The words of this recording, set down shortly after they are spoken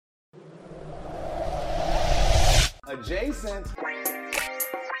Adjacent.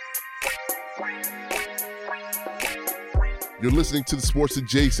 You're listening to the Sports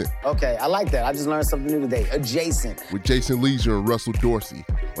Adjacent. Okay, I like that. I just learned something new today. Adjacent. With Jason Leisure and Russell Dorsey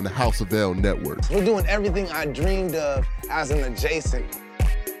on the House of L Network. We're doing everything I dreamed of as an adjacent.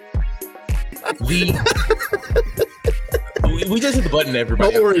 We just hit the button,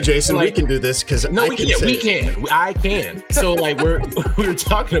 everybody. Don't worry, Jason. We can do this because we can. I can. So, like, we were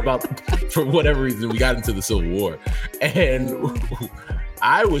talking about, for whatever reason, we got into the Civil War, and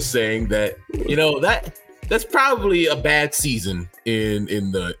I was saying that that's probably a bad season in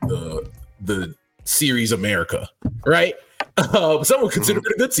the series America, right? Some would consider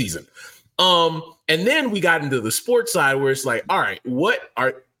it a good season. And then we got into the sports side where it's like, all right, what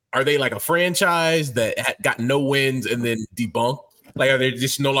are they like a franchise that got no wins and then debunked? Like, are they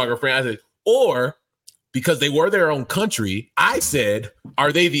just no longer franchises? Or because they were their own country, I said,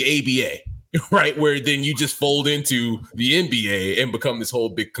 are they the ABA, right? Where then you just fold into the NBA and become this whole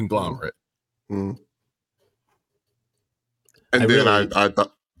big conglomerate. Mm. And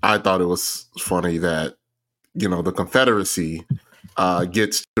I thought it was funny that, the Confederacy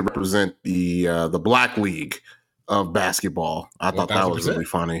gets to represent the Black League of basketball. I thought that was really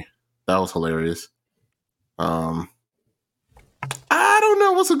funny. That was hilarious. I don't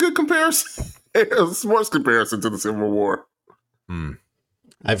know what's a good comparison, a sports comparison to the Civil War.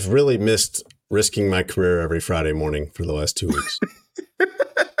 I've really missed risking my career every Friday morning for the last 2 weeks.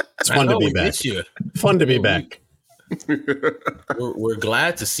 It's fun to be back. Fun to be back. We're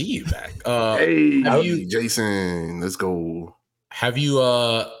glad to see you back. Jason, let's go. Have you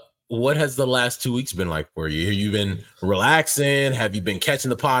what has the last 2 weeks been like for you? Have you been relaxing? Have you been catching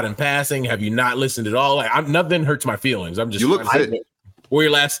the pod and passing? Have you not listened at all? Like, nothing hurts my feelings. I'm just you look fit. Where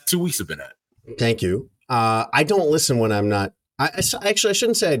your last 2 weeks have been at. Thank you. I don't listen when I'm not. I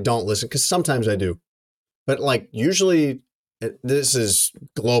shouldn't say I don't listen because sometimes I do, but like usually this is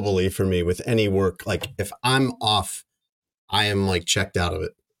globally for me with any work. Like if I'm off, I am like checked out of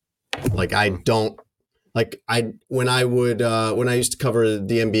it. Like I don't. Like when I used to cover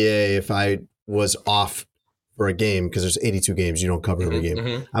the NBA, if I was off for a game, because there's 82 games, you don't cover every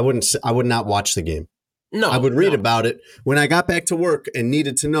game. I would not watch the game. No, I would read about it. When I got back to work and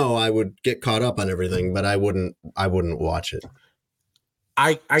needed to know, I would get caught up on everything, but I wouldn't watch it.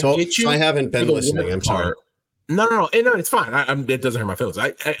 I get you. So I haven't been listening. I'm sorry. No, it's fine. It doesn't hurt my feelings.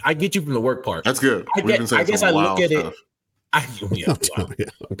 I get you from the work part. That's good. I guess I look at it.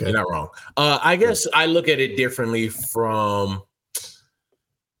 Okay. You're not wrong. I guess I look at it differently from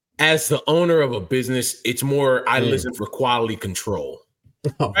as the owner of a business. It's more I listen for quality control.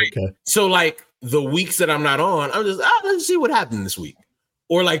 Oh, right? Okay. So like the weeks that I'm not on, I'm just let's see what happened this week.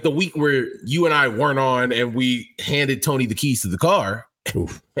 Or like the week where you and I weren't on and we handed Tony the keys to the car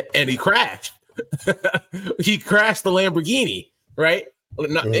and he crashed. He crashed the Lamborghini, right?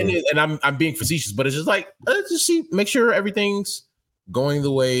 And I'm being facetious, but it's just like let's just make sure everything's going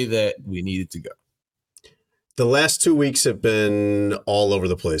the way that we need it to go. The last 2 weeks have been all over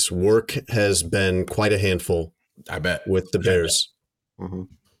the place. Work has been quite a handful. I bet with the Bears. Mm-hmm.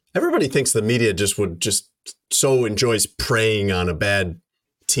 Everybody thinks the media just so enjoys preying on a bad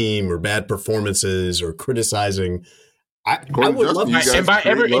team or bad performances or criticizing. I would love to. And by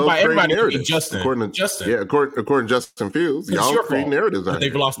everybody, Justin. According to Justin Fields, y'all create narratives.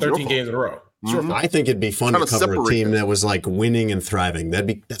 They've lost 13 games in a row. Mm-hmm. I think it'd be fun to cover a team that was like winning and thriving.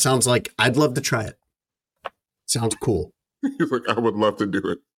 That sounds like I'd love to try it. Sounds cool. He's like, I would love to do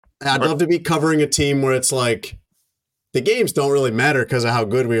it. I'd love to be covering a team where it's like the games don't really matter because of how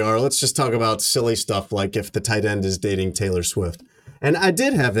good we are. Let's just talk about silly stuff like if the tight end is dating Taylor Swift. And I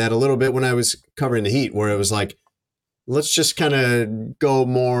did have that a little bit when I was covering the Heat, where it was like, let's just kind of go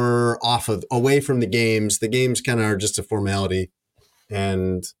more away from the games. The games kind of are just a formality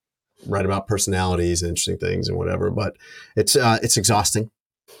and write about personalities and interesting things and whatever. But it's exhausting.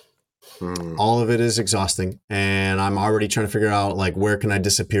 All of it is exhausting. And I'm already trying to figure out like, where can I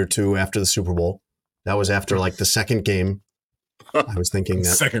disappear to after the Super Bowl? That was after like the second game. I was thinking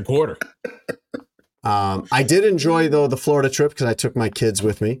that second quarter. I did enjoy though the Florida trip because I took my kids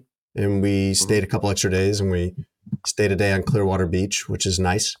with me and we stayed a couple extra days and we stayed a day on Clearwater Beach, which is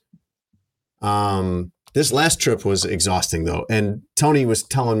nice. This last trip was exhausting though. And Tony was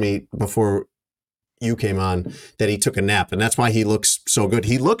telling me before you came on that he took a nap and that's why he looks so good.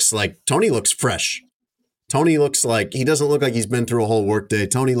 Tony looks fresh. Tony looks like he doesn't look like he's been through a whole work day.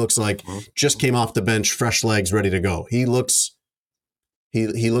 Tony looks like just came off the bench, fresh legs, ready to go. He looks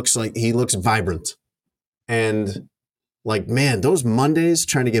vibrant. And like, man, those Mondays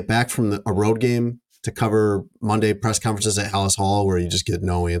trying to get back from a road game to cover Monday press conferences at Hallis Hall where you just get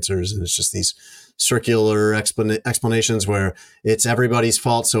no answers. And it's just these circular explanations where it's everybody's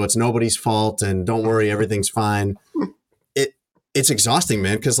fault, so it's nobody's fault, and don't worry, everything's fine. It's exhausting,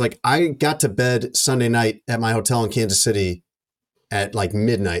 man, because like I got to bed Sunday night at my hotel in Kansas City at like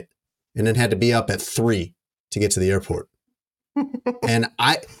midnight and then had to be up at 3 to get to the airport. And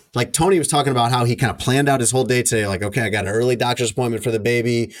like Tony was talking about how he kind of planned out his whole day today. Like, okay, I got an early doctor's appointment for the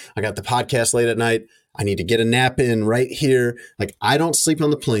baby. I got the podcast late at night. I need to get a nap in right here. Like, I don't sleep on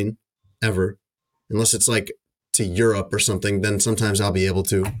the plane ever, unless it's like to Europe or something. Then sometimes I'll be able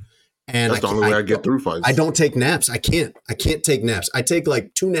to. And that's the only way I get through fights. I don't take naps. I can't take naps. I take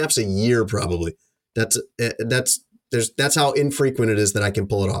like 2 naps a year probably. That's how infrequent it is that I can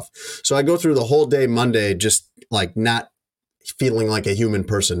pull it off. So I go through the whole day Monday just like not feeling like a human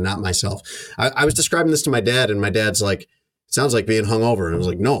person, not myself. I was describing this to my dad, and my dad's like, it sounds like being hungover. And I was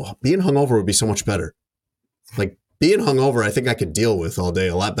like, no, being hungover would be so much better. Like being hungover, I think I could deal with all day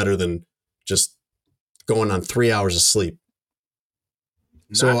a lot better than just going on 3 hours of sleep.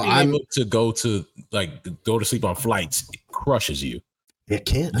 So I'm able to go to sleep on flights. It crushes you. It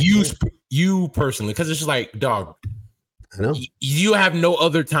can't. You personally, because it's just like, dog. I know. You have no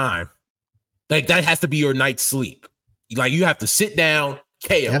other time. Like that has to be your night's sleep. Like you have to sit down,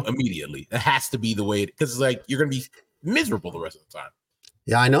 KO immediately. It has to be the way because like you're gonna be miserable the rest of the time.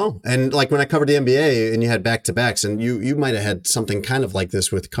 Yeah, I know. And like when I covered the NBA and you had back-to-backs, and you might have had something kind of like this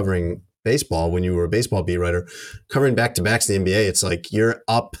with covering baseball when you were a baseball beat writer, covering back-to-backs in the NBA, it's like you're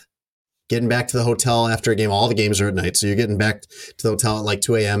up, getting back to the hotel after a game. All the games are at night. So you're getting back to the hotel at like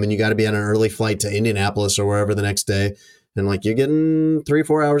 2 a.m. and you got to be on an early flight to Indianapolis or wherever the next day. And like you're getting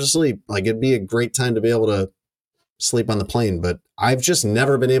 3-4 hours of sleep. Like it'd be a great time to be able to sleep on the plane. But I've just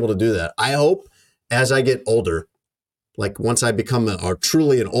never been able to do that. I hope as I get older, like once I become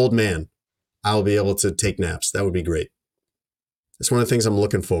truly an old man, I'll be able to take naps. That would be great. It's one of the things I'm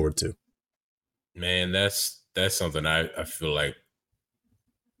looking forward to. Man, that's something I feel like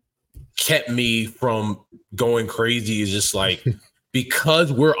kept me from going crazy. Is just like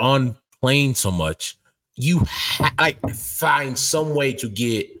because we're on plane so much, you find some way to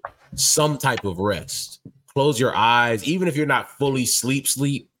get some type of rest. Close your eyes, even if you're not fully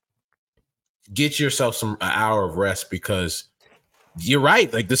sleep. Get yourself an hour of rest because you're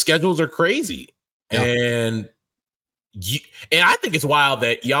right. Like the schedules are crazy, and I think it's wild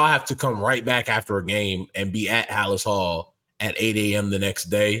that y'all have to come right back after a game and be at Hallis Hall at 8 a.m. the next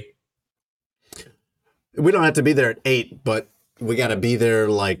day. We don't have to be there at 8, but we got to be there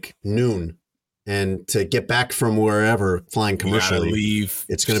like noon. And to get back from wherever flying commercially, leave.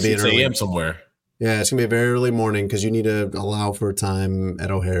 It's going to be 6 a.m. somewhere. Yeah, it's going to be a very early morning because you need to allow for time at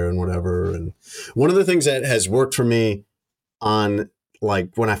O'Hare and whatever. And one of the things that has worked for me on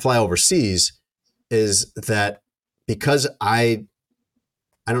like when I fly overseas is that because I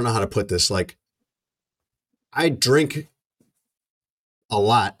don't know how to put this, like I drink a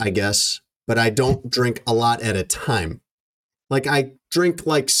lot, I guess, but I don't drink a lot at a time. Like I drink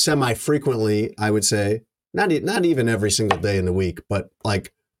like semi-frequently, I would say, not even every single day in the week, but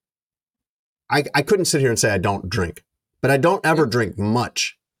like I couldn't sit here and say I don't drink, but I don't ever drink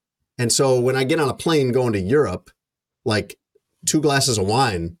much. And so when I get on a plane going to Europe, like 2 glasses of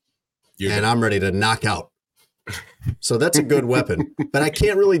wine and I'm ready to knock out. So that's a good weapon, but I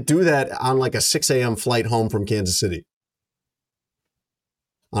can't really do that on like a 6 a.m. flight home from Kansas City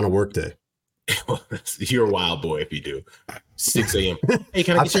on a work day. You're a wild boy if you do. 6 a.m. Hey,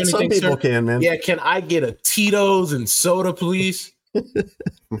 can I get you anything, some people sir? can, man. Yeah, can I get a Tito's and soda, please?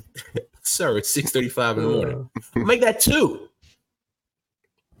 Sir, it's 6:35 in the morning. Make that 2.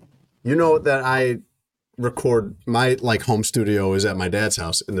 You know that I record my like home studio is at my dad's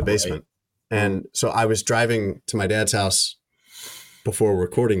house in the basement. Right. And so I was driving to my dad's house before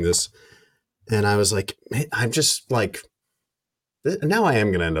recording this. And I was like, man, I'm just like, now I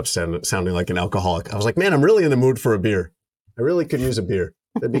am going to end up sounding like an alcoholic. I was like, man, I'm really in the mood for a beer. I really could use a beer.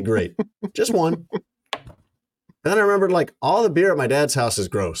 That'd be great. Just one. And then I remembered like all the beer at my dad's house is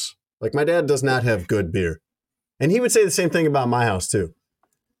gross. Like my dad does not have good beer. And he would say the same thing about my house too.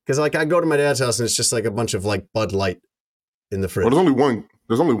 Because like I go to my dad's house and it's just like a bunch of like Bud Light in the fridge. Well,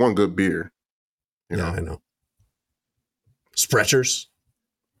 there's only one good beer. Yeah, I know. Sprechers.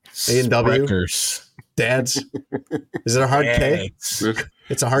 A&W. Dad's. Is it a hard K?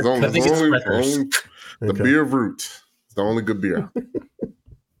 It's a hard K. I think it's Sprechers. The beer of root. It's the only good beer.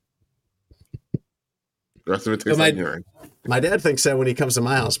 The rest of it tastes like urine. My dad thinks that when he comes to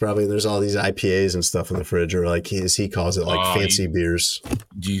my house, probably there's all these IPAs and stuff in the fridge, or like as he calls it, like fancy beers.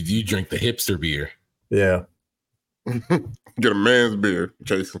 You drink the hipster beer. Yeah. Get a man's beer,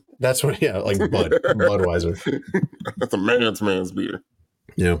 Jason. That's what, yeah, like Budweiser. That's a man's beer.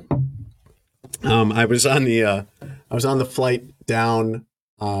 Yeah. I was on the flight down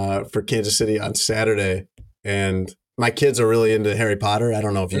for Kansas City on Saturday, and my kids are really into Harry Potter. I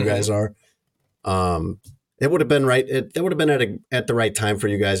don't know if you guys are. It would have been right. It would have been at the right time for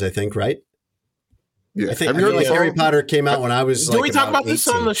you guys, I think, right? Yeah. I feel like Harry Potter came out when I was. Did we talk about 18. this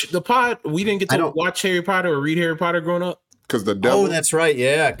on the pod? We didn't get to watch Harry Potter or read Harry Potter growing up. Because the devil. Oh, that's right.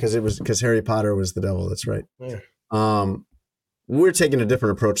 Yeah, because Harry Potter was the devil. That's right. Yeah. We're taking a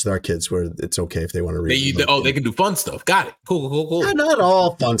different approach with our kids, where it's okay if they want to read. They can do fun stuff. Got it. Cool. Not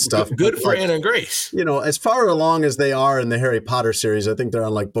all fun stuff. Good for Anna and Grace. As far along as they are in the Harry Potter series, I think they're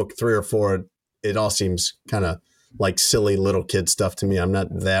on like book 3 or 4. It all seems kind of like silly little kid stuff to me. I'm not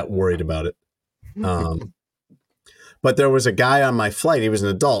that worried about it. But there was a guy on my flight. He was an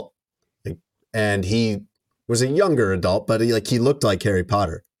adult, and he was a younger adult, but he looked like Harry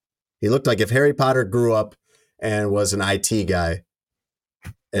Potter. He looked like if Harry Potter grew up and was an IT guy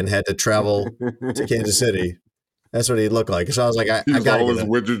and had to travel to Kansas City. That's what he'd look like. So I was like, I got all his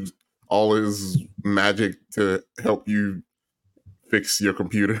widgets, all his magic to help you fix your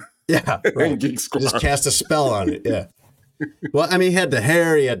computer. Yeah, right. Just cast a spell on it. Yeah. Well, I mean, he had the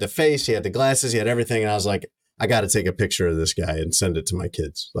hair, he had the face, he had the glasses, he had everything. And I was like, I got to take a picture of this guy and send it to my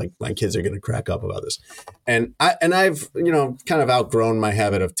kids. Like, my kids are going to crack up about this. And I've kind of outgrown my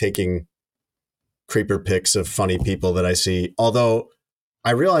habit of taking creeper pics of funny people that I see. Although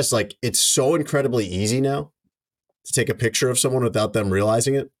I realized like it's so incredibly easy now to take a picture of someone without them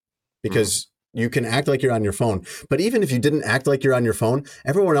realizing it, because you can act like you're on your phone. But even if you didn't act like you're on your phone,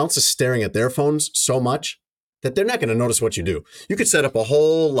 everyone else is staring at their phones so much that they're not going to notice what you do. You could set up a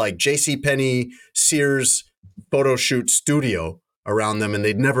whole like JCPenney, Sears photo shoot studio around them and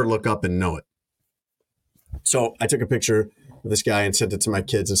they'd never look up and know it. So I took a picture of this guy and sent it to my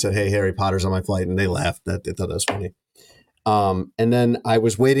kids and said, "Hey, Harry Potter's on my flight." And they laughed. They thought that was funny. And then I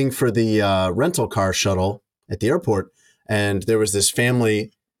was waiting for the rental car shuttle at the airport, and there was this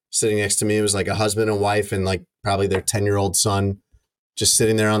family sitting next to me. It was like a husband and wife and like probably their 10-year-old son, just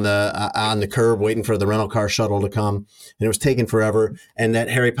sitting there on the curb waiting for the rental car shuttle to come. And it was taking forever. And that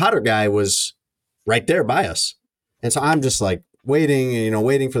Harry Potter guy was right there by us. And so I'm just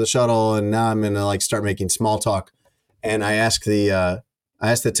waiting for the shuttle. And now I'm going to like start making small talk. And I asked the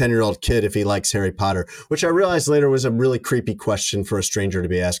 10-year-old kid if he likes Harry Potter, which I realized later was a really creepy question for a stranger to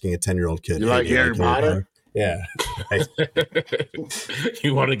be asking a 10-year-old kid. You like Harry Potter? Yeah.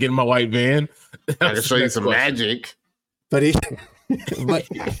 You want to get in my white van? I can show you some magic. But he kind of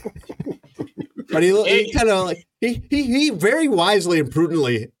like he very wisely and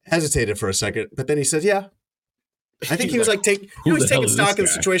prudently hesitated for a second, but then he said, "Yeah." I think he was like taking stock of the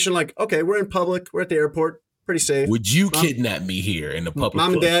situation. Like, okay, we're in public, we're at the airport, pretty safe. Would you kidnap me here in the public?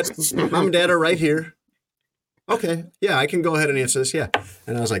 Mom and dad are right here. Okay, yeah, I can go ahead and answer this. Yeah,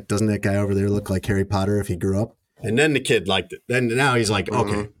 and I was like, "Doesn't that guy over there look like Harry Potter if he grew up?" And then the kid liked it. Then now he's like,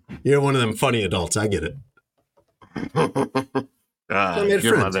 "Okay, you're one of them funny adults. I get it."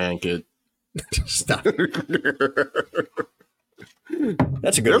 Get my van, kid. Stop. That's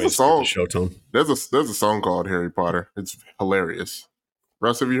a good way to start the show, Tom. There's a song called Harry Potter. It's hilarious.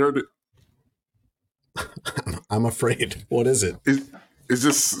 Russ, have you heard it? I'm afraid. What is it? It's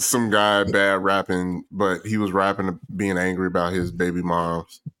just some guy bad rapping, but he was rapping being angry about his baby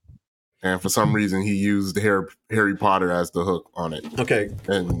moms. And for some reason, he used Harry Potter as the hook on it. Okay.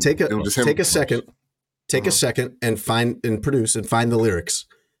 And take a second. Take a second and find the lyrics,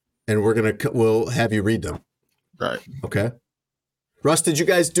 and we'll have you read them. Right. Okay. Russ, did you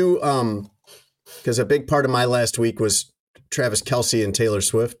guys do because a big part of my last week was Travis Kelce and Taylor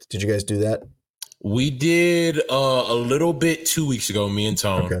Swift. Did you guys do that? We did a little bit 2 weeks ago, me and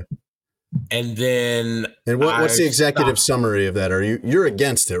Tone. Okay. And then what's the executive summary of that? Are you're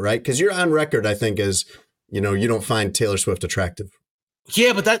against it, right? Because you're on record, I think, as you don't find Taylor Swift attractive.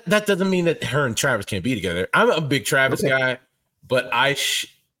 Yeah, but that doesn't mean that her and Travis can't be together. I'm a big Travis guy, but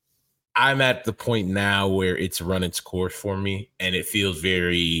I'm at the point now where it's run its course for me, and it feels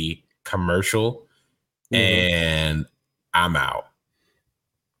very commercial, and I'm out.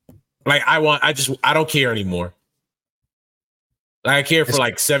 Like I don't care anymore. Like I care for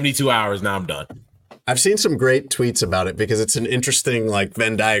like 72 hours. Now I'm done. I've seen some great tweets about it because it's an interesting like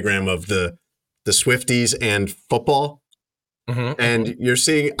Venn diagram of the Swifties and football. And you're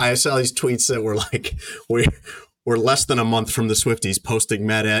seeing, I saw these tweets that were like, we're less than a month from the Swifties posting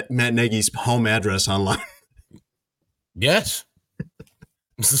Matt Nagy's home address online. Yes.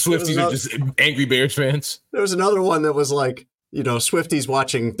 The Swifties are just angry Bears fans. There was another one that was like, Swifties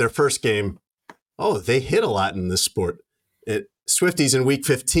watching their first game. Oh, they hit a lot in this sport. Swifties in week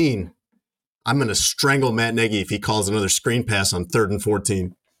 15. I'm going to strangle Matt Nagy if he calls another screen pass on 3rd and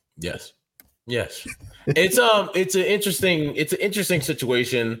 14. Yes. Yes. It's an interesting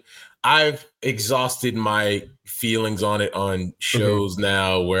situation. I've exhausted my feelings on it on shows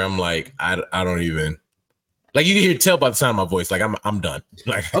now where I'm like, I don't even like, you can tell by the sound of my voice, like I'm done.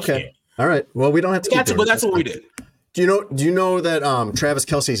 Like, Okay. All right. Well, we don't have to keep doing but it. that's what we did. Do you know that Travis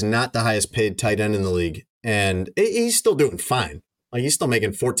Kelce's not the highest paid tight end in the league, and he's still doing fine. Like, he's still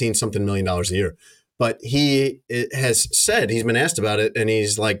making $14-something million a year. But he has said, he's been asked about it, and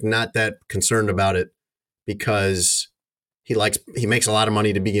he's like not that concerned about it because he makes a lot of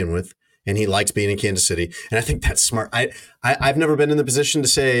money to begin with, and he likes being in Kansas City. And I think that's smart. I've never been in the position to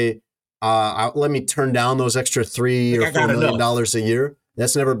say, let me turn down those extra $3 or $4 million a year.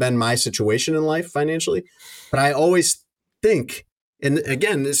 That's never been my situation in life financially. But I always think, and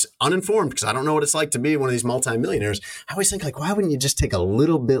again, it's uninformed because I don't know what it's like to be one of these multimillionaires. I always think, like, why wouldn't you just take a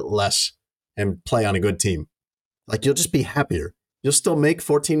little bit less and play on a good team? Like, you'll just be happier. You'll still make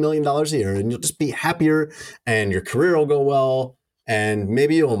 $14 million a year, and you'll just be happier, and your career will go well, and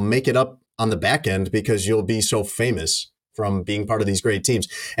maybe you'll make it up on the back end because you'll be so famous from being part of these great teams.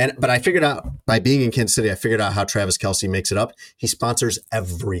 But I figured out, by being in Kansas City, I figured out how Travis Kelce makes it up. He sponsors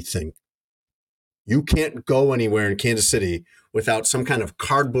everything. You can't go anywhere in Kansas City without some kind of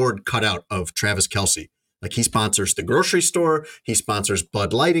cardboard cutout of Travis Kelce. Like, he sponsors the grocery store. He sponsors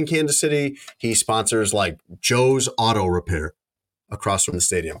Bud Light in Kansas City. He sponsors like Joe's Auto Repair across from the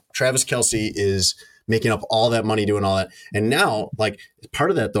stadium. Travis Kelce is making up all that money doing all that. And now, like,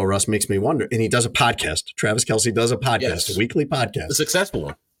 part of that, though, Russ, makes me wonder. And he does a podcast. Travis Kelce does a podcast, a weekly podcast. A successful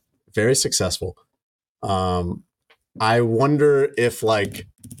one. Very successful. I wonder if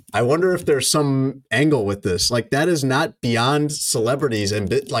there's some angle with this. Like, that is not beyond celebrities,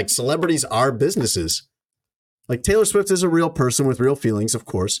 and like, celebrities are businesses. Like, Taylor Swift is a real person with real feelings, of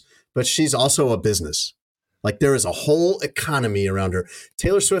course, but she's also a business. Like, there is a whole economy around her.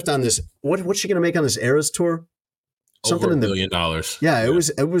 Taylor Swift on this, what's she going to make on this Eras tour? Something over $1 billion. Yeah, it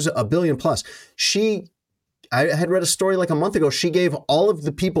was $1 billion plus. I had read a story like a month ago. She gave all of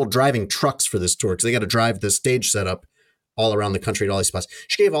the people driving trucks for this tour, because they got to drive the stage setup all around the country at all these spots.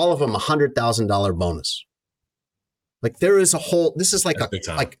 She gave all of them $100,000 bonus. Like, there is a whole. This is like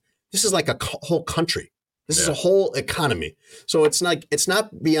a whole country. This is a whole economy. So it's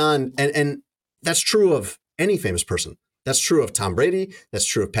not beyond, and that's true of any famous person. That's true of Tom Brady. That's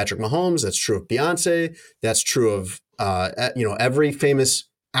true of Patrick Mahomes. That's true of Beyonce. That's true of every famous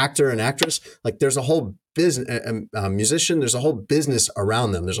actor and actress. Like, there's a whole business, musician. There's a whole business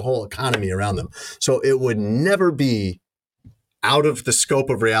around them. There's a whole economy around them. So it would never be out of the scope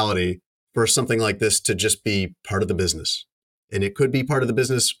of reality for something like this to just be part of the business. And it could be part of the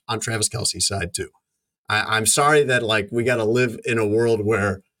business on Travis Kelce's side too. I'm sorry that, like, we got to live in a world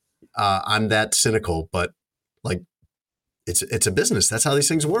where I'm that cynical, but, like, it's a business. That's how these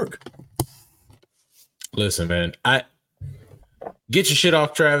things work. Listen, man, I get your shit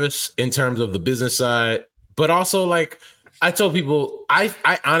off, Travis, in terms of the business side, but also, like, I told people, I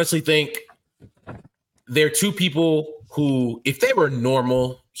honestly think there are two people who, if they were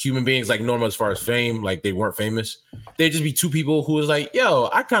normal human beings, like normal as far as fame, like they weren't famous, they'd just be two people who was like, yo,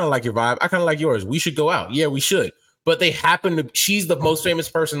 I kind of like your vibe. I kind of like yours. We should go out. Yeah, we should. But they happen to, she's the most famous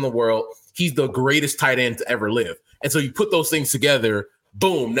person in the world. He's the greatest tight end to ever live. And so you put those things together,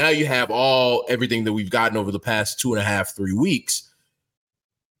 boom, now you have everything that we've gotten over the past 2.5-3 weeks.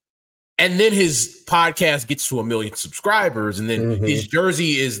 And then his podcast gets to 1 million subscribers, and then his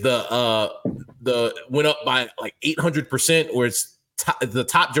jersey is the went up by like 800%, where it's the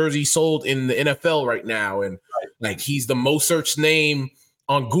top jersey sold in the NFL right now, and like he's the most searched name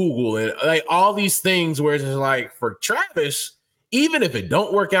on Google, and like all these things where it's just like, for Travis, even if it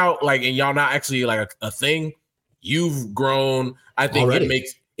don't work out, like, and y'all not actually like a thing, you've grown. I think already. It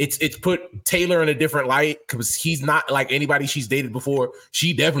makes it's put Taylor in a different light, because he's not like anybody she's dated before.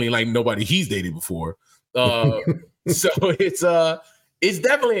 She definitely like nobody he's dated before. So it's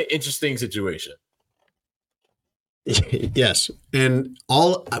definitely an interesting situation. Yes. And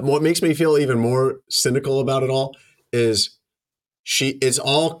what makes me feel even more cynical about it all is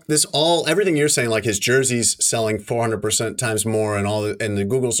everything you're saying, like his jersey's selling 400% times more, and the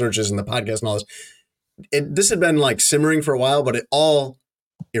Google searches and the podcast and all this. This had been like simmering for a while, but it all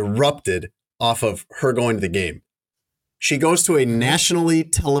erupted off of her going to the game. She goes to a nationally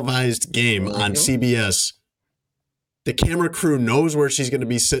televised game on CBS. The camera crew knows where she's going to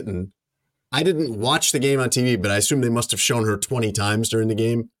be sitting. I didn't watch the game on TV, but I assume they must have shown her 20 times during the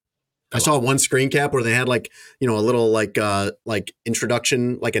game. I saw one screen cap where they had like, a little like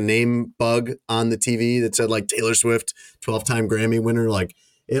introduction, like a name bug on the TV that said like Taylor Swift, 12-time Grammy winner. Like,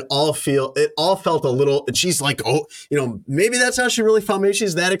 it all felt a little, and she's like, oh, maybe that's how she really felt. Maybe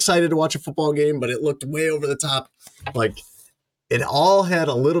she's that excited to watch a football game, but it looked way over the top. Like, it all had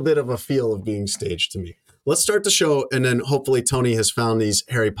a little bit of a feel of being staged to me. Let's start the show, and then hopefully Tony has found these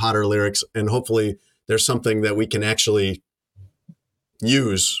Harry Potter lyrics, and hopefully there's something that we can actually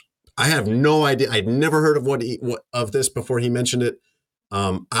use. I have no idea. I'd never heard of of this before he mentioned it.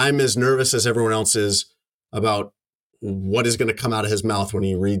 I'm as nervous as everyone else is about what is going to come out of his mouth when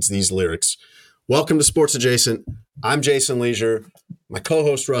he reads these lyrics. Welcome to Sports Adjacent. I'm Jason Leisure, my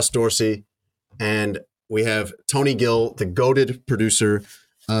co-host Russ Dorsey, and we have Tony Gill, the goated producer,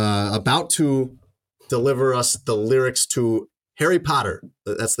 about to deliver us the lyrics to Harry Potter.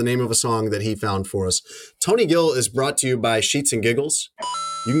 That's the name of a song that he found for us. Tony Gill is brought to you by Sheets and Giggles.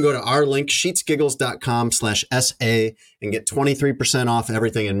 You can go to our link, sheetsgiggles.com/SA, and get 23% off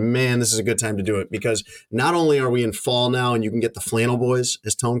everything. And man, this is a good time to do it because not only are we in fall now and you can get the flannel boys,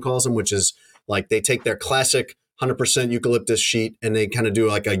 as Tone calls them, which is like they take their classic 100% eucalyptus sheet and they kind of do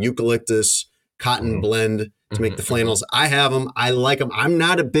like a eucalyptus cotton blend to make the flannels. I have them. I like them. I'm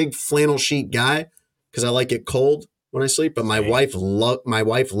not a big flannel sheet guy because I like it cold when I sleep, but my wife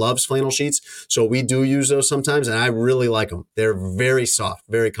loves flannel sheets, so we do use those sometimes, and I really like them. They're very soft,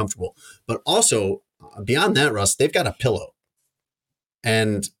 very comfortable. But also, beyond that, Russ, they've got a pillow.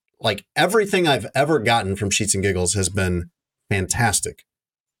 And like everything I've ever gotten from Sheets and Giggles has been fantastic.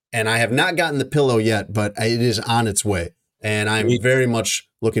 And I have not gotten the pillow yet, but it is on its way. And I'm very much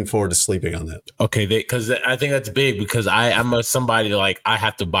looking forward to sleeping on that. Okay, because I think that's big because I'm somebody like I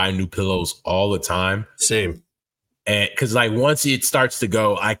have to buy new pillows all the time. Same. And because like once it starts to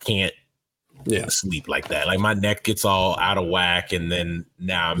go, I can't sleep like that. Like my neck gets all out of whack, and then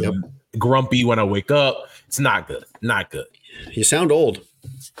now I'm grumpy when I wake up. It's not good. Not good. You sound old.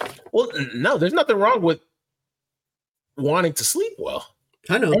 Well, no, there's nothing wrong with wanting to sleep well.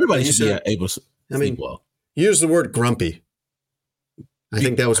 I know. Everybody should be able to sleep well. Use the word grumpy. I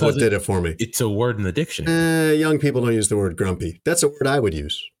think that was what did it for me. It's a word in the dictionary. Young people don't use the word grumpy. That's a word I would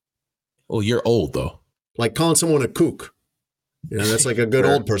use. Well, you're old though. Like calling someone a kook. That's like a good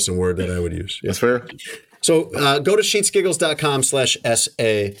old person word that I would use. That's fair. So go to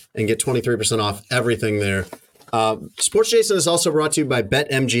sheetsgiggles.com/SA and get 23% off everything there. Sports Jason is also brought to you by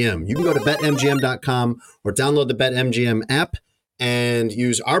BetMGM. You can go to betmgm.com or download the BetMGM app and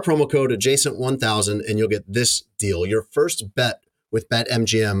use our promo code adjacent1000 and you'll get this deal. Your first bet with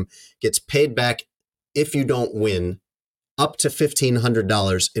BetMGM gets paid back if you don't win, up to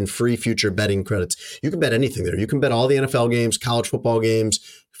 $1,500 in free future betting credits. You can bet anything there. You can bet all the NFL games, college football games,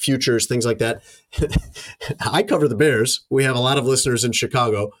 futures, things like that. I cover the Bears. We have a lot of listeners in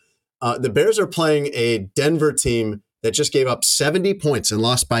Chicago. The Bears are playing a Denver team that just gave up 70 points and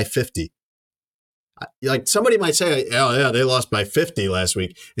lost by 50. Like somebody might say, oh yeah, they lost by 50 last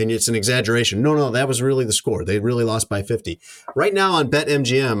week, and it's an exaggeration. No, that was really the score. They really lost by 50. Right now on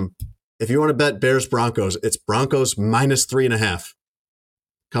BetMGM, if you want to bet Bears Broncos, it's Broncos -3.5,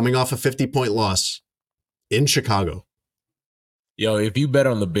 coming off a 50-point loss in Chicago. Yo, if you bet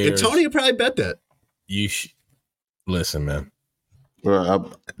on the Bears, and Tony would probably bet that. You listen, man.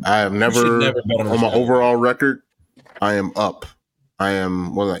 Well, I have never bet on my overall record. I am up. I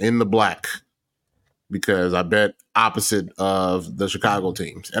am in the black because I bet opposite of the Chicago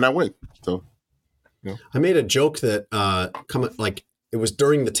teams, and I win. So, I made a joke that it was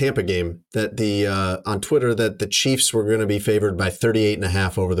during the Tampa game that on Twitter that the Chiefs were going to be favored by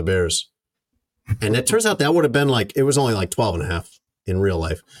 38.5 over the Bears. And it turns out that would have been it was only 12.5 in real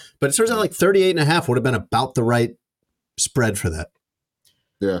life. But it turns out 38.5 would have been about the right spread for that.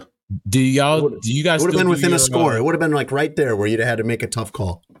 Yeah. Do you guys it would have been within a score. It would have been right there where you'd have had to make a tough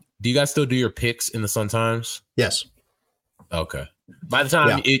call. Do you guys still do your picks in the Sun-Times? Yes. Okay. By the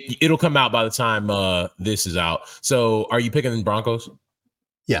time it'll come out by the time this is out. So are you picking the Broncos?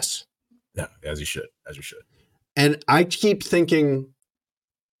 Yes. Yeah, as you should. And I keep thinking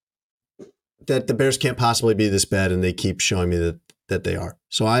that the Bears can't possibly be this bad, and they keep showing me that they are.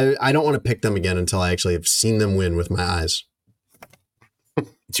 So I don't want to pick them again until I actually have seen them win with my eyes.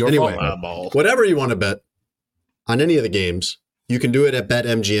 It's your fault. Whatever you want to bet on any of the games, you can do it at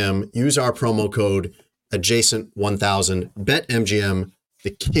BetMGM. Use our promo code adjacent1000. BetMGM,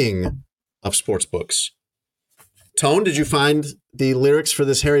 the king of sportsbooks. Tone, did you find the lyrics for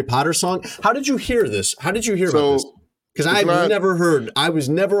this Harry Potter song? How did you hear this? How did you hear about this? Because I was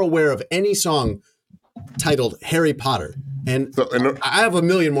never aware of any song titled Harry Potter. And I have a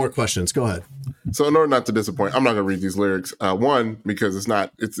million more questions. Go ahead. So in order not to disappoint, I'm not going to read these lyrics. One, because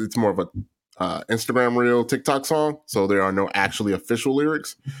it's more of a Instagram reel, TikTok song. So there are no actually official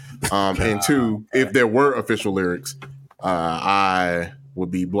lyrics. And two, if there were official lyrics, I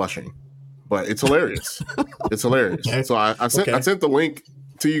would be blushing. But it's hilarious. It's hilarious. Okay. So I sent the link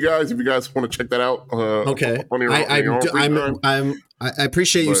to you guys if you guys want to check that out. Okay. On your free time. I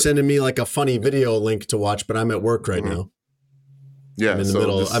appreciate you sending me like a funny video link to watch, but I'm at work right now. Yeah, I'm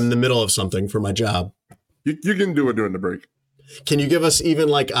in the middle of something for my job. You can do it during the break. Can you give us even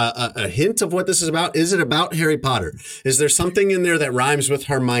like a hint of what this is about? Is it about Harry Potter? Is there something in there that rhymes with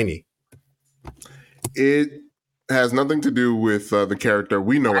Hermione? It has nothing to do with the character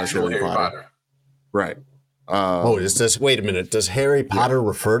we know as Harry Potter. Right. Wait a minute. Does Harry Potter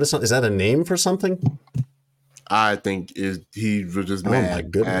refer to something? Is that a name for something? I think he was just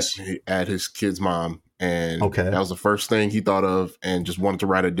mad at his kid's mom. And that was the first thing he thought of and just wanted to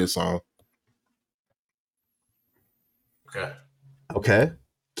write a diss song. Okay.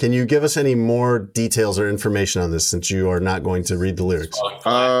 Can you give us any more details or information on this since you are not going to read the lyrics?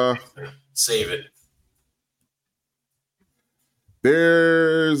 Save it.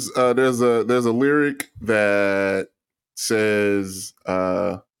 There's a lyric that says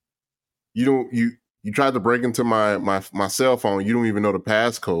you tried to break into my cell phone, you don't even know the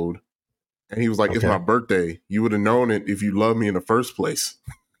passcode. And he was like, it's my birthday. You would have known it if you loved me in the first place.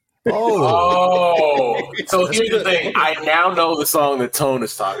 Oh. So here's the thing. I now know the song that Tone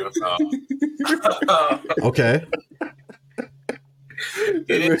is talking about. Okay. It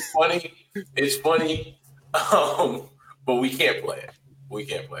is funny. It's funny. But we can't play it.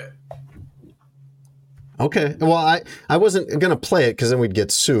 Okay. Well, I wasn't going to play it because then we'd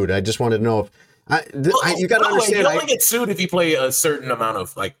get sued. I just wanted to know if you got to understand. You only get sued if you play a certain amount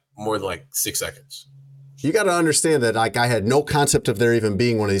of more than 6 seconds. You got to understand that I had no concept of there even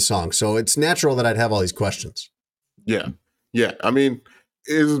being one of these songs. So it's natural that I'd have all these questions. Yeah. Yeah. I mean,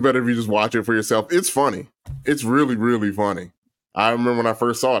 it's better if you just watch it for yourself. It's funny. It's really, really funny. I remember when I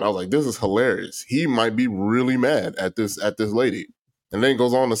first saw it, I was like, this is hilarious. He might be really mad at this lady. And then it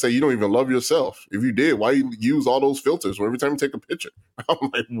goes on to say, you don't even love yourself. If you did, why you use all those filters for every time you take a picture? I'm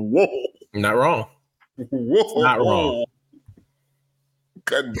like, whoa. Not wrong. Whoa. Not wrong.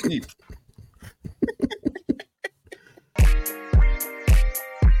 Cutting deep.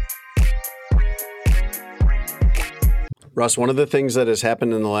 Russ, one of the things that has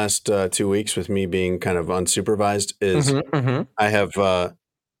happened in the last 2 weeks with me being kind of unsupervised is I have,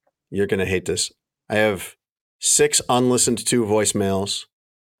 you're going to hate this. I have 6 unlistened to voicemails,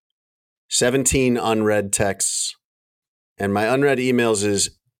 17 unread texts, and my unread emails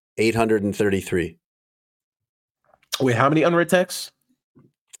is 833. Wait, how many unread texts?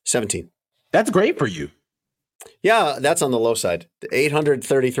 17. That's great for you. Yeah, that's on the low side.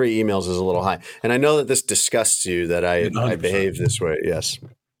 833 emails is a little high. And I know that this disgusts you that I behave this way. Yes.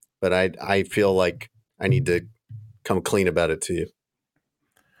 But I feel like I need to come clean about it to you.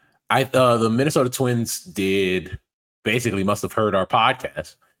 The Minnesota Twins must have heard our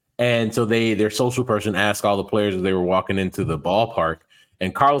podcast. And so their social person asked all the players as they were walking into the ballpark.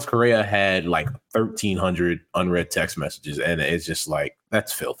 And Carlos Correa had 1,300 unread text messages. And it's just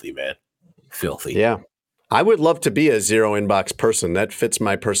that's filthy, man. Filthy. Yeah. I would love to be a zero inbox person. That fits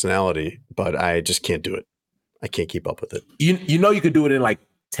my personality, but I just can't do it. I can't keep up with it. You know you could do it in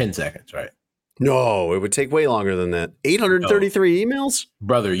 10 seconds, right? No, it would take way longer than that. 833 emails?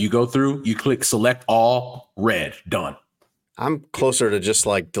 Brother, you go through, you click select all, read, done. I'm closer to just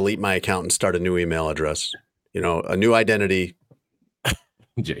delete my account and start a new email address. A new identity.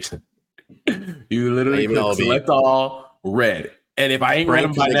 Jason, you literally click select all, read. And if I ain't read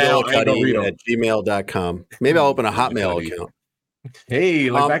them by now, I ain't gonna read them. At gmail.com. Maybe I'll open a Hotmail account. Hey,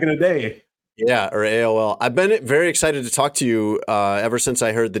 back in the day. Yeah, or AOL. I've been very excited to talk to you ever since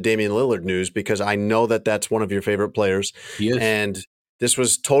I heard the Damian Lillard news because I know that that's one of your favorite players. He is. And this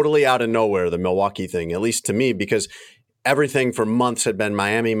was totally out of nowhere, the Milwaukee thing, at least to me, because everything for months had been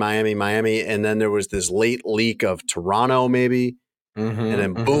Miami. And then there was this late leak of Toronto, maybe. And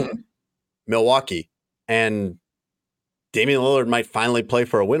then boom, Milwaukee. And Damian Lillard might finally play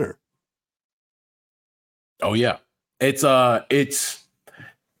for a winner. Oh yeah. It's I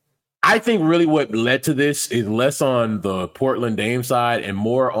think really what led to this is less on the Portland Dame side and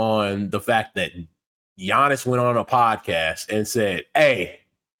more on the fact that Giannis went on a podcast and said, hey,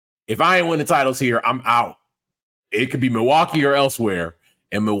 if I ain't winning titles here, I'm out. It could be Milwaukee or elsewhere.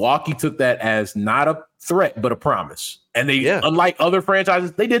 And Milwaukee took that as not a threat, but a promise. And they, unlike other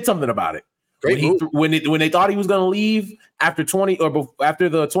franchises, they did something about it. When they thought he was going to leave after after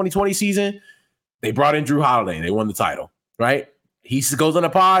the 2020 season, they brought in Drew Holiday. They won the title, right? He goes on a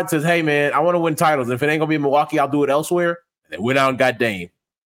pod, says, hey, man, I want to win titles. If it ain't going to be in Milwaukee, I'll do it elsewhere. And they went out and got Dame.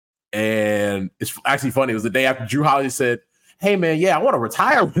 And it's actually funny. It was the day after Drew Holiday said, hey, man, yeah, I want to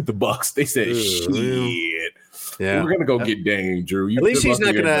retire with the Bucks. They said, shit. Yeah. We're gonna go get Dame, Drew. At least he's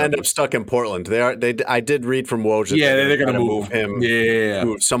not going to end up stuck in Portland. I did read from Woj that they're gonna move him. Yeah,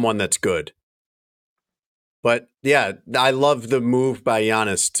 move someone that's good. But yeah, I love the move by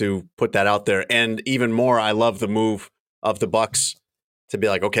Giannis to put that out there, and even more, I love the move of the Bucks to be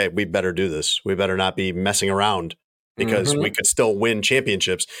like, okay, we better do this. We better not be messing around because we could still win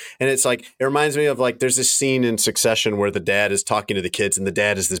championships. And it's like, it reminds me of like, there's this scene in Succession where the dad is talking to the kids, and the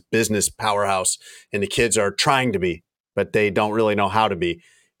dad is this business powerhouse, and the kids are trying to be, but they don't really know how to be.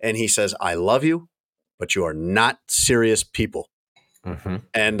 And he says, I love you, but you are not serious people.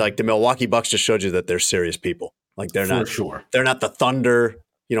 And like the Milwaukee Bucks just showed you that they're serious people. Like they're not They're not the Thunder,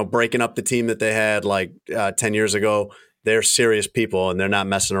 breaking up the team that they had like 10 years ago. They're serious people and they're not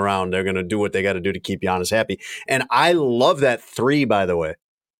messing around. They're going to do what they got to do to keep Giannis happy. And I love that three, by the way.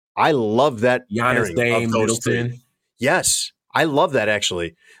 I love that Giannis, Dame, Middleton. Yes, I love that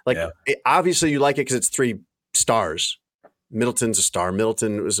actually. Like obviously you like it because it's three stars. Middleton's a star.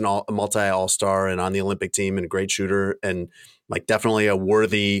 Middleton was a multi-all-star and on the Olympic team and a great shooter and like definitely a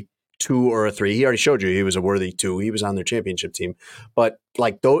worthy 2 or a 3. He already showed you he was a worthy 2. He was on their championship team. But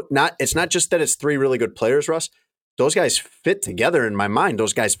like it's not just that it's 3 really good players, Russ. Those guys fit together in my mind.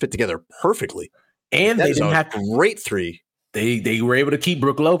 Those guys fit together perfectly. And that they didn't have great 3. They were able to keep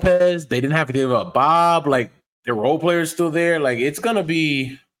Brook Lopez. They didn't have to give up Bob. Like their role players still there. Like it's gonna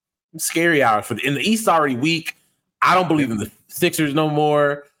be scary hours in the East already weak. I don't believe in the Sixers no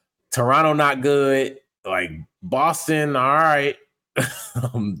more. Toronto not good. Like Boston, all right.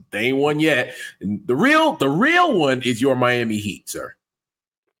 They ain't won yet. And the real one is your Miami Heat, sir.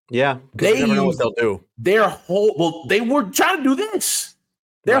 Yeah, they never know what they'll do. They were trying to do this.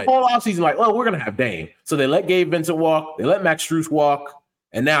 Their whole offseason, like, well, we're gonna have Dame. So they let Gabe Vincent walk, they let Max Strus walk,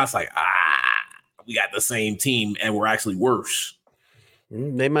 and now it's like, we got the same team and we're actually worse.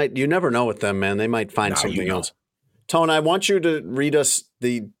 They might, you never know with them, man. They might find something else. Tone, I want you to read us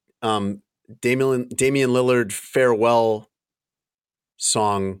the Damian Lillard farewell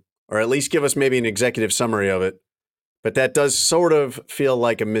song, or at least give us maybe an executive summary of it. But that does sort of feel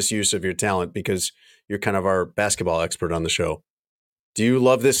like a misuse of your talent because you're kind of our basketball expert on the show. Do you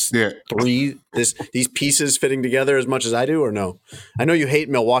love this these pieces fitting together as much as I do, or no? I know you hate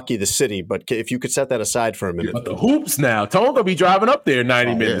Milwaukee, the city, but if you could set that aside for a minute. But the hoops now. Tone gonna be driving up there in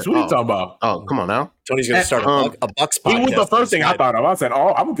 90 minutes. What are you talking about? Oh, come on now. Tony's gonna start a Bucks podcast. He was the first thing I thought of. I said,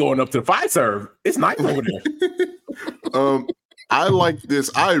 I'm going up to the Fiserv. It's nice over there. I like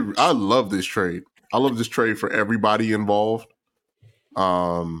this. I love this trade. I love this trade for everybody involved.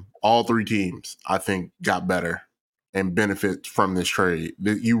 All 3 teams, I think, got better and benefit from this trade.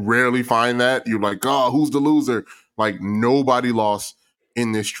 You rarely find that. You're like, oh, who's the loser? Like, nobody lost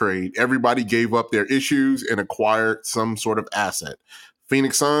in this trade. Everybody gave up their issues and acquired some sort of asset.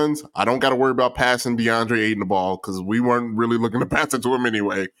 Phoenix Suns, I don't got to worry about passing DeAndre Ayton the ball because we weren't really looking to pass it to him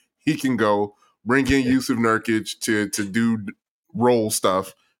anyway. He can go. Bring in Yusuf Nurkic to do role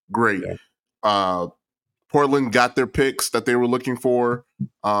stuff. Great. Yeah. Portland got their picks that they were looking for,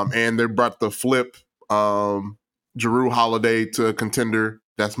 and they brought the flip Jrue Holiday to a contender.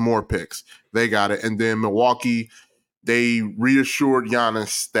 That's more picks. They got it. And then Milwaukee, they reassured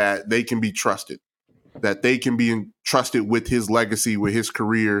Giannis that they can be trusted, that they can be trusted with his legacy, with his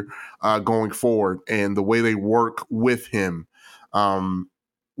career going forward. And the way they work with him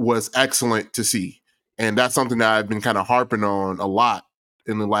was excellent to see. And that's something that I've been kind of harping on a lot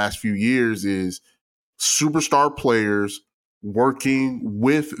in the last few years is superstar players working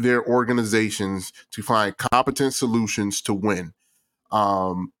with their organizations to find competent solutions to win.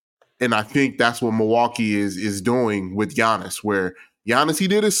 And I think that's what Milwaukee is doing with Giannis, where Giannis, he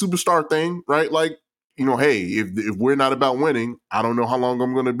did his superstar thing, right? Like, hey, if we're not about winning, I don't know how long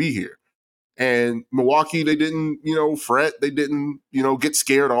I'm going to be here. And Milwaukee, they didn't, fret. They didn't, get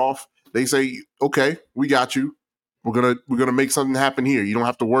scared off. They say, okay, we got you. We're gonna make something happen here. You don't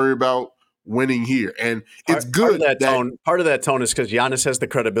have to worry about winning here. And it's good. Part of that tone is because Giannis has the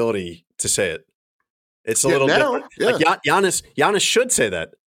credibility to say it. It's a little different. Yeah. Like Giannis should say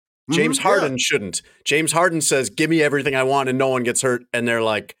that. James Harden shouldn't. James Harden says, give me everything I want and no one gets hurt. And they're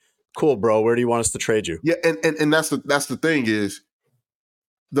like, cool, bro, where do you want us to trade you? Yeah, and that's the thing is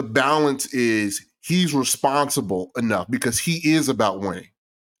the balance is he's responsible enough because he is about winning.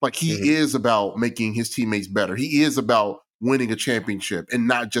 Like he is about making his teammates better. He is about winning a championship and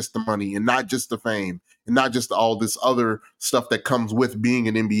not just the money and not just the fame and not just all this other stuff that comes with being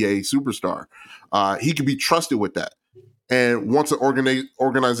an NBA superstar. He can be trusted with that. And once an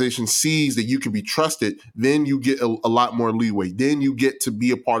organization sees that you can be trusted, then you get a lot more leeway. Then you get to be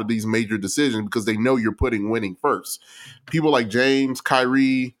a part of these major decisions because they know you're putting winning first. People like James,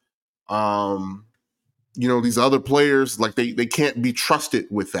 Kyrie, these other players, like they can't be trusted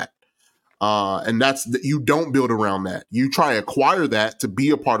with that. And you don't build around that. You try to acquire that to be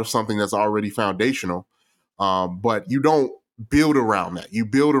a part of something that's already foundational. But you don't build around that. You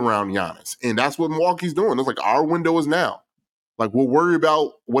build around Giannis. And that's what Milwaukee's doing. It's like our window is now. Like we'll worry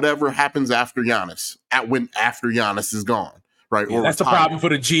about whatever happens after Giannis, after Giannis is gone. Right. Yeah, that's the problem for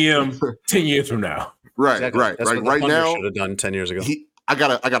the GM 10 years from now. Right, Exactly. right, That's right. what the Right Thunder now, should have done 10 years ago. I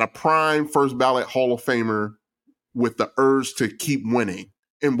got a prime first ballot Hall of Famer with the urge to keep winning.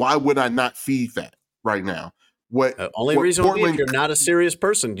 And why would I not feed that right now? Only reason would be if you're not a serious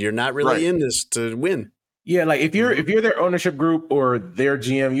person. You're not really in this to win. Yeah, like if you're their ownership group or their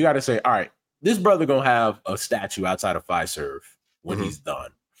GM, you got to say, all right, this brother gonna have a statue outside of Fiserv when he's done.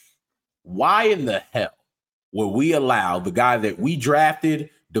 Why in the hell would we allow the guy that we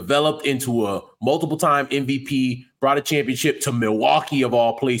drafted, developed into a multiple-time MVP, brought a championship to Milwaukee of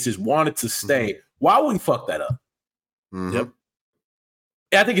all places, wanted to stay? Why would we fuck that up? Yep.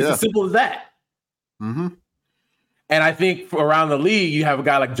 I think it's as simple as that. And I think for around the league, you have a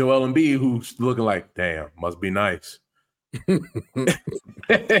guy like Joel Embiid who's looking like, damn, must be nice. The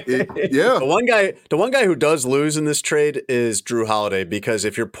one guy who does lose in this trade is Drew Holiday, because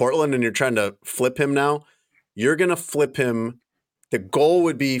if you're Portland and you're trying to flip him now, you're going to flip him. The goal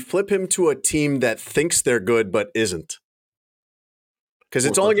would be flip him to a team that thinks they're good but isn't. Because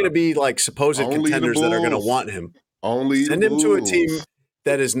it's only going to be like supposed contenders that are going to want him. Send him to a team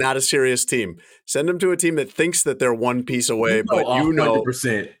that is not a serious team. Send them to a team that thinks that they're one piece away, but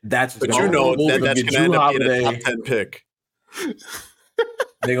 100%. That's going to end up being a top 10 pick.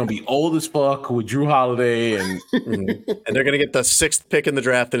 They're going to be old as fuck with Drew Holiday, and they're going to get the 6th pick in the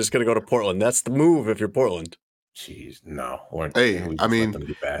draft, and it's going to go to Portland. That's the move if you're Portland. Jeez, no. Hey, I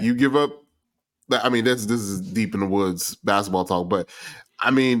mean, you give up. I mean, this is deep in the woods basketball talk, but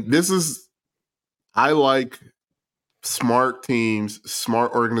I mean, I like smart teams,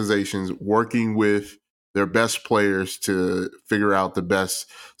 smart organizations working with their best players to figure out the best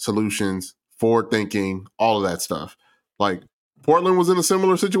solutions, forward thinking, all of that stuff. Like Portland was in a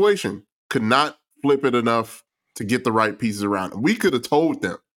similar situation, could not flip it enough to get the right pieces around. We could have told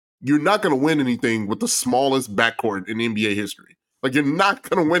them, you're not going to win anything with the smallest backcourt in NBA history. Like, you're not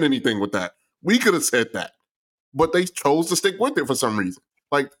going to win anything with that. We could have said that, but they chose to stick with it for some reason.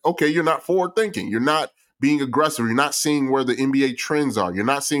 Like, okay, you're not forward thinking. You're not being aggressive. You're not seeing where the NBA trends are. You're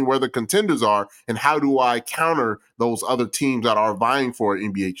not seeing where the contenders are. And how do I counter those other teams that are vying for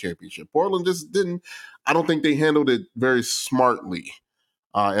an NBA championship? Portland just didn't. I don't think they handled it very smartly,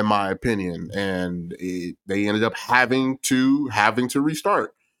 in my opinion. And they ended up having to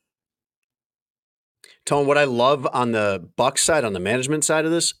restart. Tone, what I love on the Bucks side, on the management side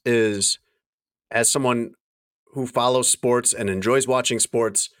of this, is as someone who follows sports and enjoys watching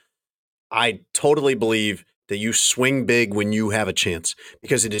sports, I totally believe that you swing big when you have a chance,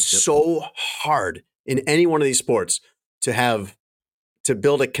 because it is so hard in any one of these sports to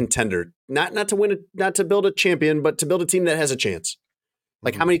build a contender, not to win, not to build a champion, but to build a team that has a chance.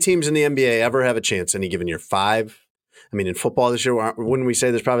 Like how many teams in the NBA ever have a chance any given year? 5? I mean, in football this year, wouldn't we say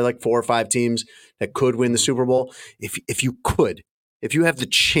there's probably like 4 or 5 teams that could win the Super Bowl? If you have the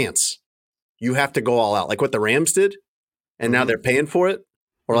chance, you have to go all out, like what the Rams did, and now they're paying for it,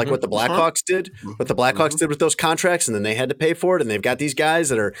 or like what the Blackhawks did, with those contracts, and then they had to pay for it, and they've got these guys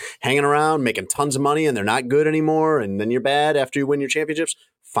that are hanging around making tons of money, and they're not good anymore, and then you're bad after you win your championships.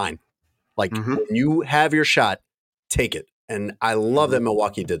 Fine, like when you have your shot, take it, and I love that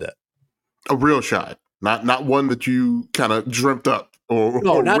Milwaukee did that. A real shot. Not one that you kind of dreamt up. Not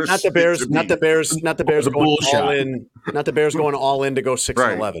the Bears going all in. Not the Bears going all in to go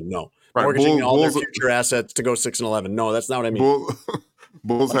 6-11. No, mortgaging all their future assets to go 6-11. No, that's not what I mean.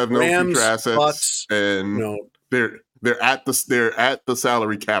 Bulls have no future assets, Bucks, and they're at the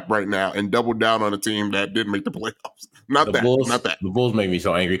salary cap right now, and doubled down on a team that didn't make the playoffs. Not that. The Bulls make me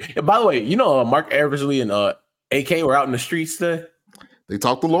so angry. And by the way, Mark Eversley and AK were out in the streets today. They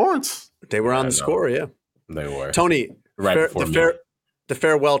talked to Lawrence. They were on the score, yeah. They were. Tony, the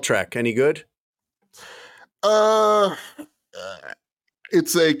farewell track, any good?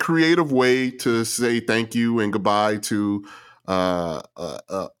 It's a creative way to say thank you and goodbye to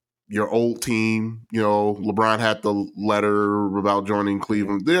your old team. LeBron had the letter about joining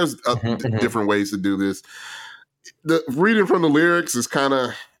Cleveland. There's different ways to do this. The reading from the lyrics is kind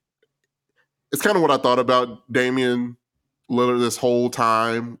of what I thought about Damian Lillard this whole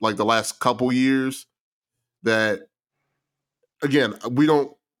time, like the last couple years, that again, we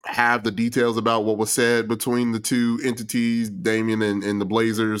don't have the details about what was said between the two entities, Damian and the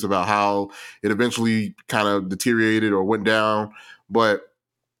Blazers, about how it eventually kind of deteriorated or went down. But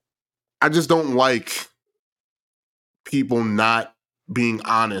I just don't like people not being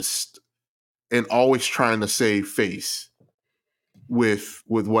honest and always trying to save face with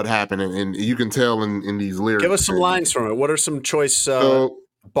what happened, and you can tell in these lyrics. Give us some lines from it. What are some choice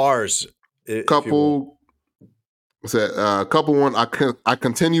bars? Couple one. I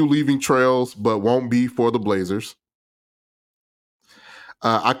continue leaving trails, but won't be for the Blazers.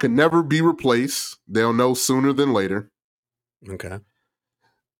 I could never be replaced. They'll know sooner than later. Okay.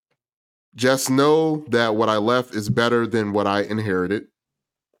 Just know that what I left is better than what I inherited.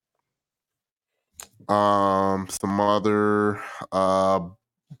 Some other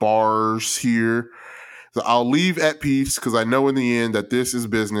bars here. So I'll leave at peace because I know in the end that this is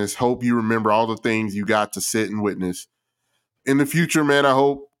business. Hope you remember all the things you got to sit and witness. In the future, man, I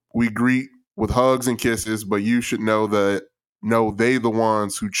hope we greet with hugs and kisses, but you should know they the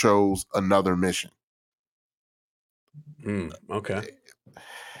ones who chose another mission. Okay.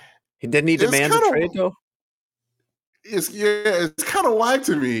 Didn't he demand a trade though? It's kind of whack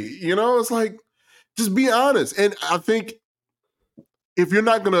to me. It's like, just be honest. And I think if you're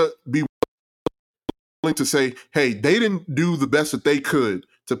not gonna be willing to say, hey, they didn't do the best that they could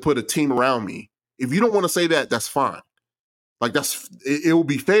to put a team around me. If you don't want to say that, that's fine. Like it will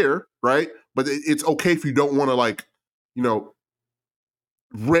be fair, right? But it's okay if you don't want to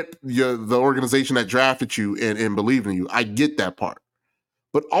rip the organization that drafted you and believe in you. I get that part.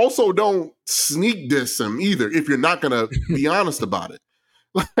 But also don't sneak diss them either if you're not going to be honest about it.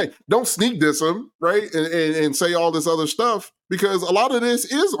 Like, don't sneak diss them, right? And say all this other stuff because a lot of this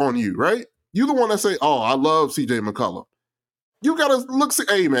is on you, right? You're the one that say, oh, I love CJ McCollum. You got to look, say,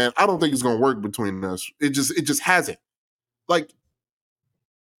 hey, man, I don't think it's going to work between us. It just hasn't. Like,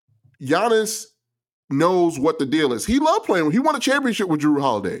 Giannis knows what the deal is. He loved playing. He won a championship with Jrue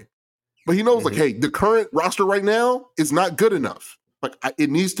Holiday. But he knows, like, hey, the current roster right now is not good enough. Like, it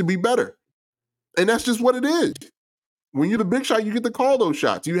needs to be better. And that's just what it is. When you're the big shot, you get to call those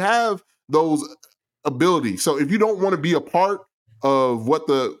shots. You have those abilities. So if you don't want to be a part of what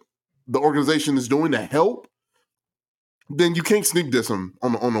the organization is doing to help, then you can't sneak diss them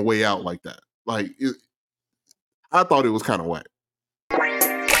on the way out like that. Like, I thought it was kind of whack.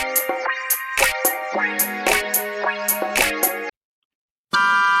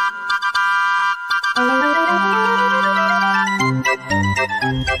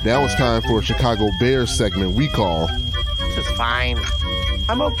 Now it's time for a Chicago Bears segment we call This is fine.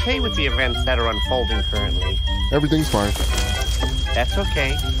 I'm okay with the events that are unfolding currently. Everything's fine. That's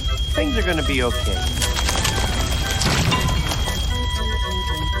okay. Things are going to be okay.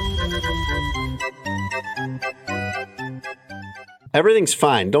 Everything's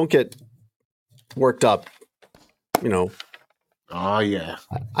fine. Don't get worked up. Oh, yeah.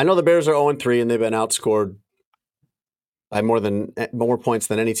 I know the Bears are 0-3 and they've been outscored by more points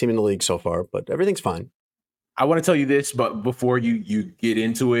than any team in the league so far, but everything's fine. I want to tell you this, but before you get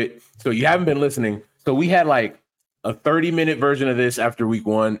into it, so you haven't been listening. So we had like a 30-minute version of this after week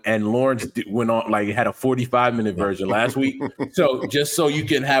 1, and Lawrence went on had a 45-minute version last week. So just so you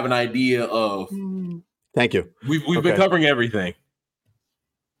can have an idea of. Thank you. We've been covering everything.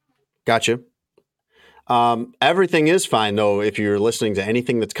 Gotcha. Everything is fine though. If you're listening to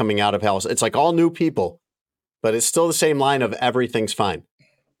anything that's coming out of House, it's like all new people. But it's still the same line of everything's fine,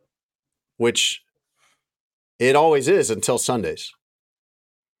 which it always is until Sundays.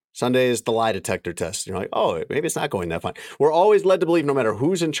 Sunday is the lie detector test. You're like, oh, maybe it's not going that fine. We're always led to believe no matter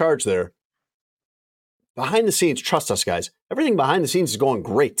who's in charge there, behind the scenes, trust us, guys, everything behind the scenes is going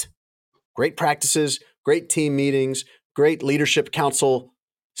great. Great practices, great team meetings, great leadership council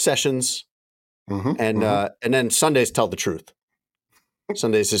sessions. And then Sundays tell the truth.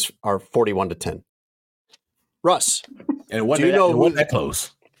 Sundays are 41-10. Russ, and what do you know that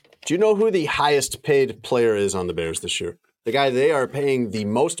close? Do you know who the highest paid player is on the Bears this year? The guy they are paying the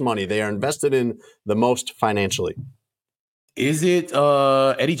most money, they are invested in the most financially. Is it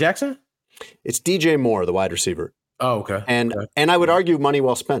Eddie Jackson? It's DJ Moore, the wide receiver. Oh, okay. And I would argue money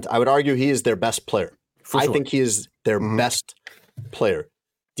well spent. I would argue he is their best player. I think he is their best player.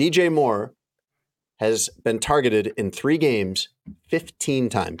 DJ Moore has been targeted in 3 games 15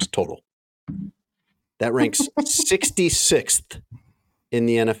 times total. That ranks 66th in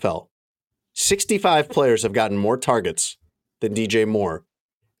the NFL. 65 players have gotten more targets than DJ Moore.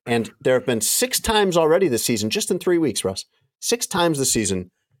 And there have been 6 times already this season, just in 3 weeks, Russ. 6 times this season,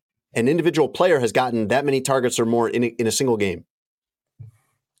 an individual player has gotten that many targets or more in a single game.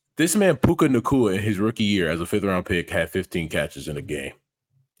 This man, Puka Nacua, in his rookie year as a 5th-round pick, had 15 catches in a game.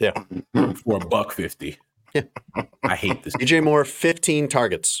 Yeah. For $150. Yeah. I hate this. DJ Moore, 15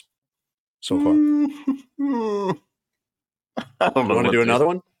 targets so far. I don't know. You want to do another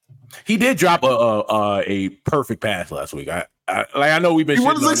one? He did drop a perfect pass last week. I know we've been He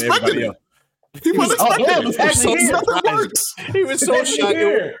shitting wasn't on expecting everybody it. else. He wasn't expecting was it. actually here. Nothing works. He was so shocked.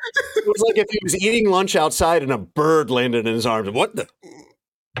 It was like if he was eating lunch outside and a bird landed in his arms. What the?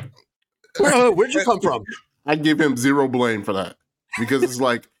 Where'd you come from? I give him zero blame for that because it's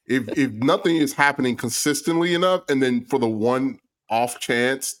like if nothing is happening consistently enough, and then for the one off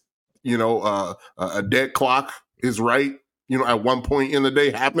chance, a dead clock is right. At one point in the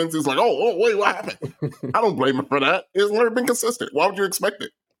day happens. It's like, oh, wait, what happened? I don't blame him for that. It's never been consistent. Why would you expect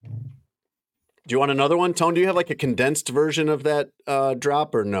it? Do you want another one, Tone? Do you have like a condensed version of that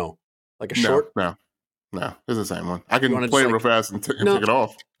drop or no? Like a short? No, it's the same one. I can wanna play it just, real fast and take it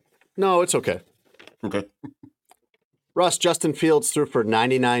off. No, it's okay. Okay. Russ, Justin Fields threw for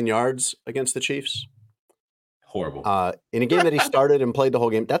 99 yards against the Chiefs. Horrible. In a game that he started and played the whole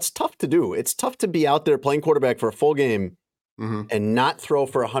game. That's tough to do. It's tough to be out there playing quarterback for a full game and not throw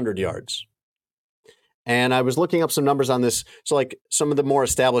for 100 yards. And I was looking up some numbers on this. So like some of the more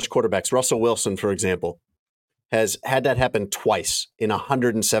established quarterbacks, Russell Wilson, for example, has had that happen twice in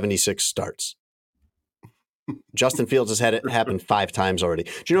 176 starts. Justin Fields has had it happen 5 times already.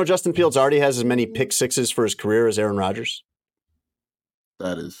 Do you know Justin Fields already has as many pick sixes for his career as Aaron Rodgers?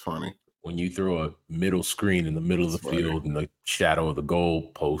 That is funny. When you throw a middle screen in the middle of the field in the shadow of the goal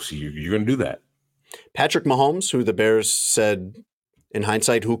post, you're going to do that. Patrick Mahomes, who the Bears said in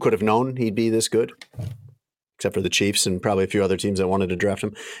hindsight, who could have known he'd be this good, except for the Chiefs and probably a few other teams that wanted to draft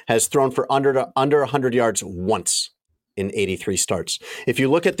him, has thrown for under 100 yards once in 83 starts. If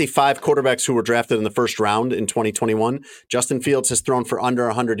you look at the 5 quarterbacks who were drafted in the first round in 2021, Justin Fields has thrown for under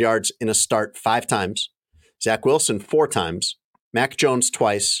 100 yards in a start 5 times, Zach Wilson 4 times, Mac Jones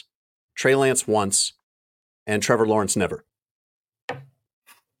twice, Trey Lance once, and Trevor Lawrence never.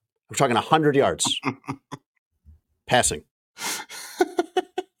 We're talking 100 yards passing.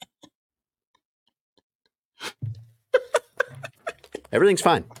 Everything's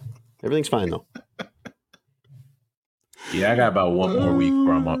fine. Everything's fine though. Yeah, I got about one more week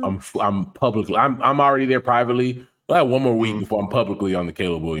before I'm publicly. I'm already there privately. I have one more week before I'm publicly on the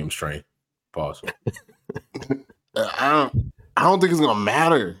Caleb Williams train. Pause. I don't think it's gonna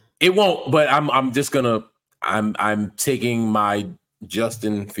matter. It won't, but I'm just gonna. I'm taking my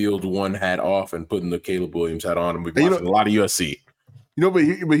Justin Fields one hat off and putting the Caleb Williams hat on, and we've watching a lot of USC.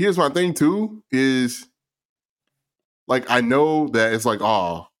 But here's my thing too is like I know that it's like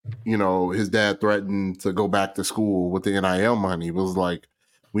his dad threatened to go back to school with the NIL money. It was like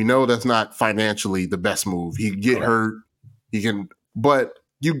we know that's not financially the best move. He can get hurt, but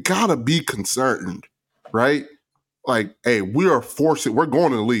you gotta be concerned, right? Like, hey, we're going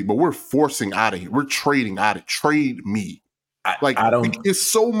to the league, but we're forcing out of here. We're trading out of trade me.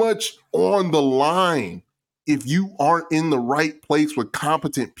 It's so much on the line if you aren't in the right place with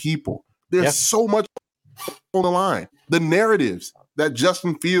competent people. There's so much on the line. The narratives that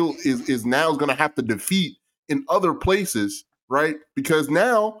Justin Fields is now going to have to defeat in other places, right? Because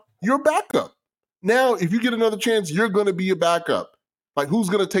now you're a backup. Now, if you get another chance, you're going to be a backup. Like, who's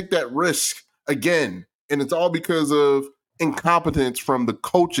going to take that risk again? And it's all because of incompetence from the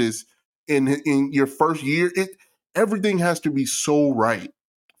coaches in your first year. Everything has to be so right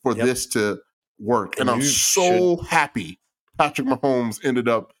for this to work. And I'm so happy Patrick Mahomes ended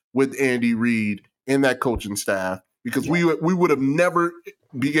up with Andy Reid and that coaching staff because we would have never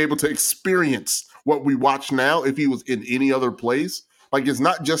be able to experience what we watch now if he was in any other place. Like, it's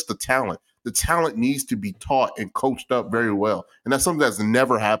not just the talent. The talent needs to be taught and coached up very well. And that's something that's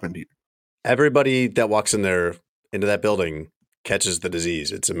never happened here. Everybody that walks into that building catches the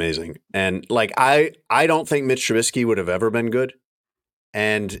disease. It's amazing. And like, I don't think Mitch Trubisky would have ever been good.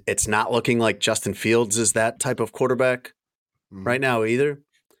 And it's not looking like Justin Fields is that type of quarterback right now either.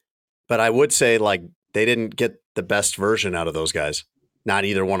 But I would say like they didn't get the best version out of those guys. Not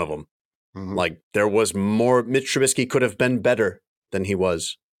either one of them. Like there was more. Mitch Trubisky could have been better than he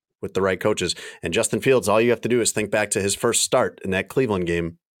was with the right coaches. And Justin Fields, all you have to do is think back to his first start in that Cleveland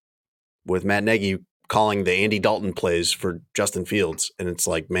game with Matt Nagy calling the Andy Dalton plays for Justin Fields. And it's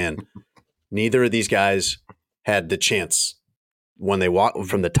like, man, neither of these guys had the chance when they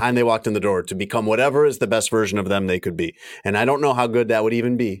from the time they walked in the door to become whatever is the best version of them they could be. And I don't know how good that would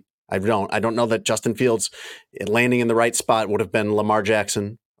even be. I don't know that Justin Fields landing in the right spot would have been Lamar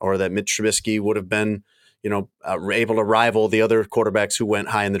Jackson or that Mitch Trubisky would have been, able to rival the other quarterbacks who went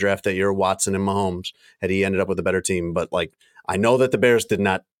high in the draft that year, Watson and Mahomes, had he ended up with a better team. But like, I know that the Bears did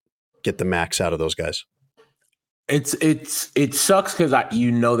not get the max out of those guys. It sucks because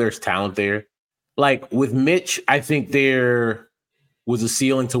there's talent there. Like with Mitch, I think there was a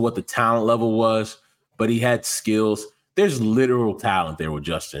ceiling to what the talent level was, but he had skills. There's literal talent there with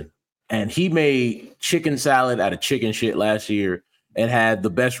Justin. and he made chicken salad out of chicken shit last year and had the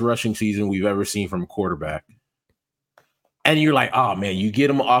best rushing season we've ever seen from a quarterback. And you're like, oh man, you get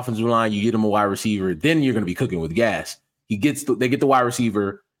him an offensive line, you get him a wide receiver, then you're going to be cooking with gas. They get the wide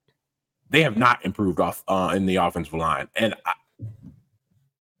receiver. They have not improved in the offensive line, and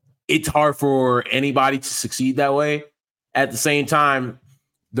it's hard for anybody to succeed that way. At the same time,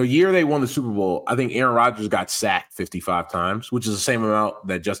 the year they won the Super Bowl, I think Aaron Rodgers got sacked 55 times, which is the same amount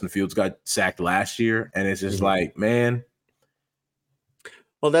that Justin Fields got sacked last year. And it's just like, man.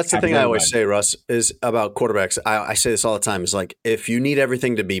 Well, that's the thing I always say, Russ, is about quarterbacks. I say this all the time. Is like, if you need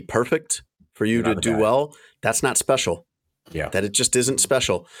everything to be perfect for you to do well, that's not special. Yeah. That it just isn't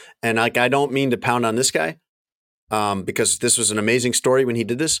special. And like, I don't mean to pound on this guy because this was an amazing story when he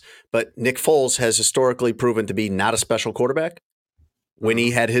did this, but Nick Foles has historically proven to be not a special quarterback. When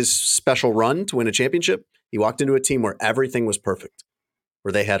he had his special run to win a championship, he walked into a team where everything was perfect,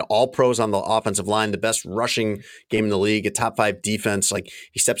 where they had all pros on the offensive line, the best rushing game in the league, a top 5 defense. Like,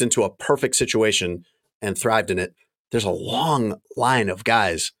 he stepped into a perfect situation and thrived in it. There's a long line of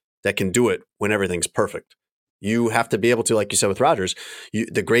guys that can do it when everything's perfect. You have to be able to, like you said with Rodgers,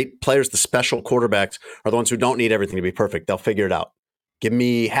 the great players, the special quarterbacks are the ones who don't need everything to be perfect. They'll figure it out. Give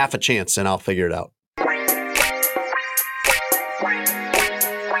me half a chance and I'll figure it out.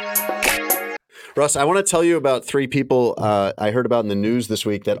 Russ, I want to tell you about 3 people I heard about in the news this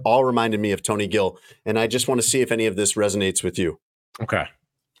week that all reminded me of Tony Gill, and I just want to see if any of this resonates with you. Okay.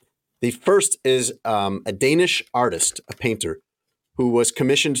 The first is a Danish artist, a painter, who was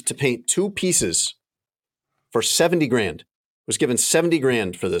commissioned to paint 2 pieces for 70 grand. Was given 70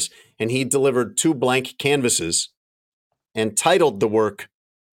 grand for this, and he delivered 2 blank canvases and titled the work,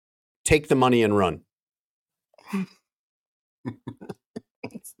 "Take the Money and Run."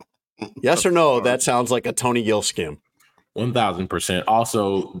 Yes or no? That sounds like a Tony Gill scam. 1,000%.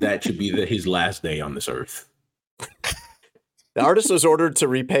 Also, that should be his last day on this earth. The artist was ordered to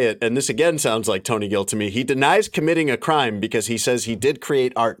repay it, and this again sounds like Tony Gill to me. He denies committing a crime because he says he did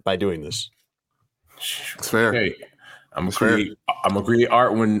create art by doing this. It's fair. Okay. I'm gonna create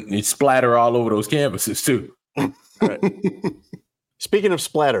art when it splatter all over those canvases too. Right. Speaking of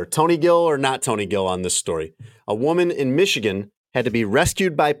splatter, Tony Gill or not Tony Gill on this story? A woman in Michigan had to be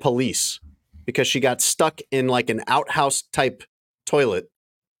rescued by police because she got stuck in like an outhouse type toilet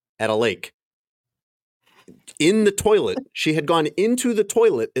at a lake. In the toilet, she had gone into the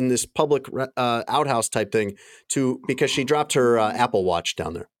toilet in this public outhouse type thing because she dropped her Apple Watch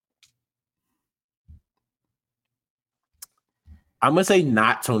down there. I'm gonna say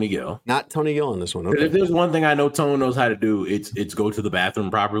not Tony Gill. Not Tony Gill on this one. Okay. If there's one thing I know Tone knows how to do, it's go to the bathroom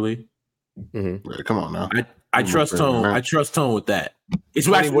properly. Mm-hmm. Yeah, come on now. I trust Tone. I trust Tone with that. It's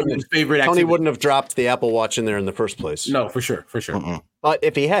actually his favorite activity. Tony wouldn't have dropped the Apple Watch in there in the first place. No, for sure. But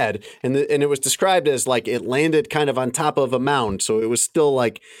if he had, and it was described as like it landed kind of on top of a mound, so it was still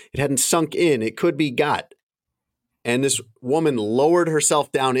like it hadn't sunk in. It could be got. And this woman lowered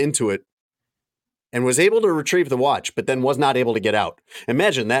herself down into it and was able to retrieve the watch, but then was not able to get out.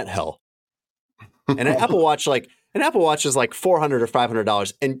 Imagine that hell. And an Apple Watch is like $400 or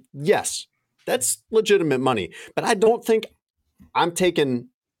 $500, and yes, that's legitimate money. But I don't think I'm taking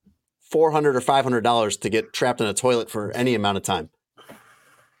 $400 or $500 to get trapped in a toilet for any amount of time.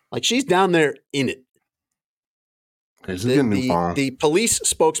 Like, she's down there in it. The police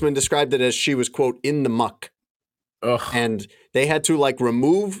spokesman described it as she was, quote, in the muck. Ugh. And they had to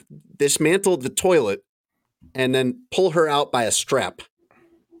dismantle the toilet and then pull her out by a strap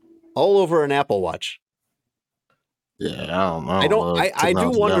all over an Apple Watch. Yeah, I don't know. I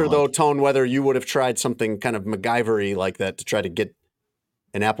do wonder though, Tone, whether you would have tried something kind of MacGyver-y like that to try to get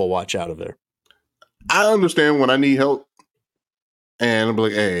an Apple Watch out of there. I understand when I need help, and I'm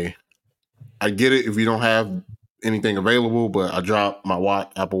like, hey, I get it if you don't have anything available, but I dropped my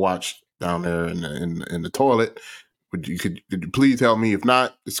Apple Watch down there in the toilet. Could you please help me? If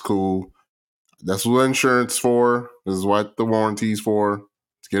not, it's cool. That's what insurance for. This is what the warranty's for.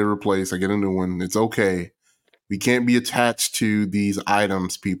 To get it replaced, I get a new one. It's okay. We can't be attached to these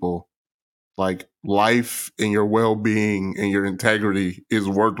items, people. Like, life and your well-being and your integrity is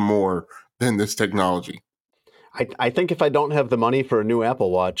worth more than this technology. I think if I don't have the money for a new Apple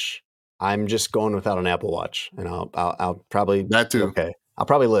Watch, I'm just going without an Apple Watch, and I'll probably that too. Okay, I'll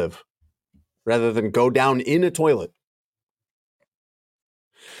probably live rather than go down in a toilet.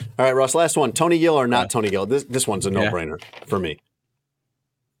 All right, Ross, last one. Tony Gill or not Tony Gill? This one's a no-brainer for me.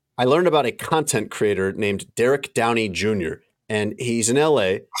 I learned about a content creator named Derek Downey Jr., and he's in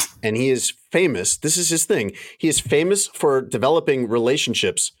LA, and he is famous. This is his thing. He is famous for developing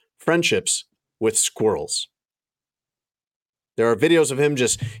friendships with squirrels. There are videos of him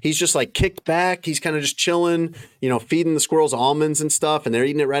he's just like kicked back. He's kind of just chilling, feeding the squirrels almonds and stuff, and they're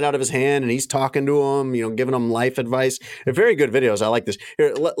eating it right out of his hand, and he's talking to them, giving them life advice. They're very good videos. I like this.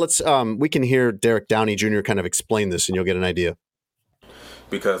 Here, let's we can hear Derek Downey Jr. kind of explain this, and you'll get an idea.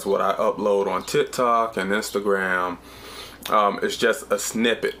 Because what I upload on TikTok and Instagram is just a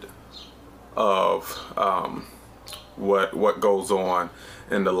snippet of what goes on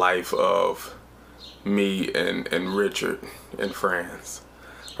in the life of me and Richard and friends.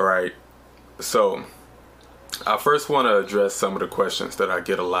 All right. So I first want to address some of the questions that I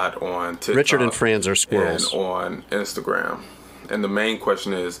get a lot on TikTok. Richard and friends are squirrels. And on Instagram. And the main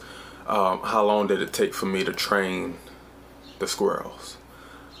question is, how long did it take for me to train the squirrels?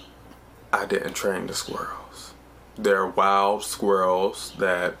 I didn't train the squirrels. They're wild squirrels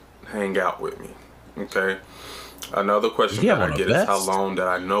that hang out with me. Okay. Another question that I get is, how long did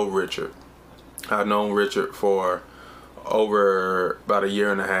I know Richard? I've known Richard for over about 1.5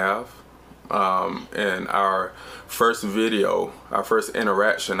 years. And our first video, our first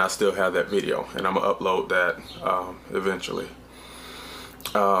interaction, I still have that video, and I'm gonna upload that eventually.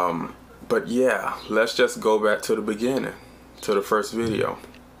 But yeah, let's just go back to the beginning, to the first video.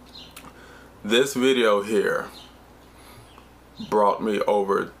 This video here brought me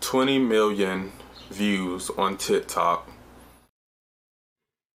over 20 million views on TikTok.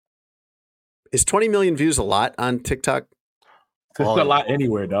 Is 20 million views a lot on TikTok? It's a lot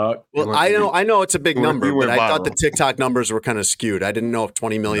anywhere, dog. Well, I know it's a big number, but I thought the TikTok numbers were kind of skewed. I didn't know if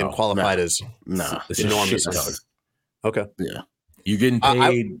 20 million qualified as enormous. Okay. Yeah. You're getting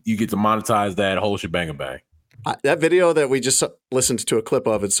paid. You get to monetize that whole shebang and bang. That video that we just listened to a clip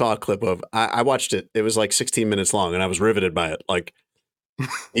of and saw a clip of, I watched it. It was like 16 minutes long, and I was riveted by it. Like,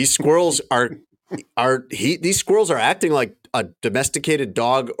 these squirrels these squirrels are acting like a domesticated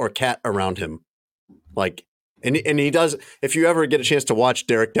dog or cat around him. Like, and he does, if you ever get a chance to watch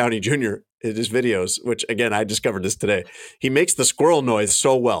Derek Downey Jr. in his videos, which again, I discovered this today, he makes the squirrel noise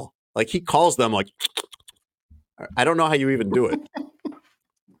so well. Like, he calls them like, I don't know how you even do it.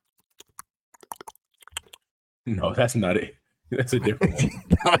 No, that's not it. That's a different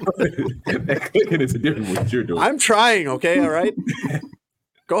one. That clicking is a different one you're doing. I'm trying, okay? All right.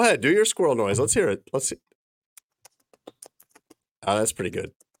 Go ahead, do your squirrel noise. Let's hear it. Let's see. Oh, that's pretty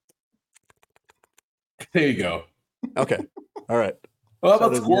good. There you go. Okay. All right. Well, how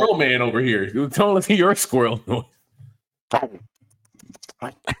about Squirrel Man over here? Let's hear your squirrel noise.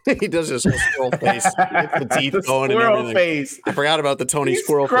 He does his whole squirrel face. The teeth the going squirrel and everything. face. I forgot about the Tony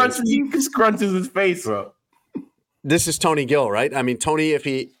squirrel face. He scrunches his face up. This is Tony Gill, right? I mean, Tony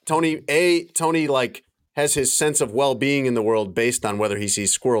like has his sense of well-being in the world based on whether he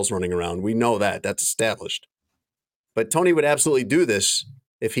sees squirrels running around. We know that. That's established. But Tony would absolutely do this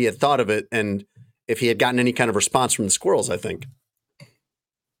if he had thought of it and if he had gotten any kind of response from the squirrels, I think.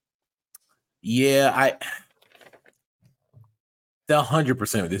 Yeah, the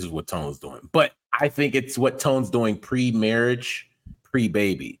 100% this is what Tone's doing. But I think it's what Tone's doing pre-marriage,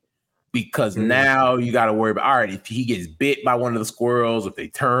 pre-baby. Because now you got to worry about, all right, if he gets bit by one of the squirrels, if they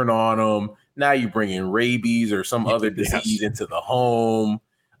turn on him, now you bring in rabies or some other disease into the home.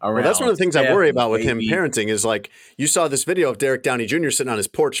 Well, that's one of the things I worry about with him parenting is, like, you saw this video of Derek Downey Jr. sitting on his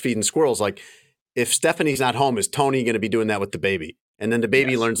porch feeding squirrels. Like, if Stephanie's not home, is Tony going to be doing that with the baby? And then the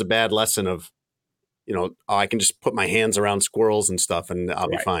baby learns a bad lesson of, I can just put my hands around squirrels and stuff and I'll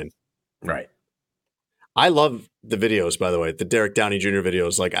be fine. Right. I love the videos, by the way, the Derek Downey Jr.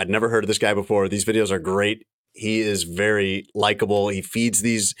 videos. Like, I'd never heard of this guy before. These videos are great. He is very likable. He feeds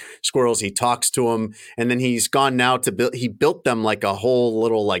these squirrels. He talks to them. And then he's gone now he built them like a whole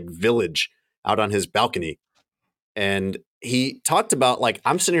little like village out on his balcony. And he talked about, like,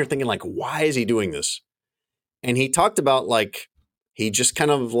 I'm sitting here thinking, like, why is he doing this? And he talked about, like, he just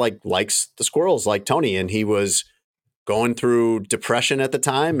kind of like likes the squirrels like Tony. And he was going through depression at the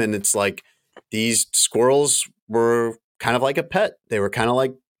time. And it's like, these squirrels were kind of like a pet. They were kind of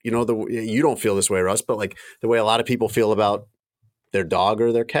like, you don't feel this way, Russ, but like the way a lot of people feel about their dog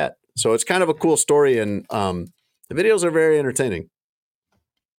or their cat. So it's kind of a cool story. And the videos are very entertaining.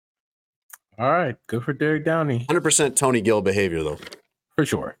 All right. Good for Derek Downey. 100% Tony Gill behavior, though. For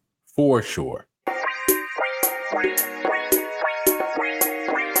sure. For sure.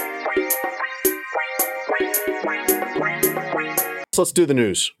 So let's do the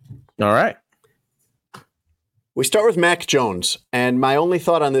news. All right. We start with Mac Jones, and my only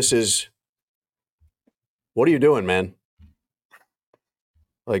thought on this is, what are you doing, man?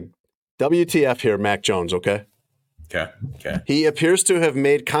 Like, WTF here, Mac Jones, okay? Okay. He appears to have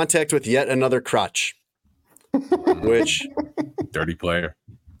made contact with yet another crotch, which... Dirty player.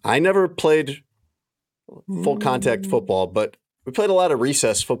 I never played full contact football, but we played a lot of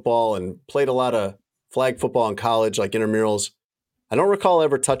recess football and played a lot of flag football in college, like intramurals. I don't recall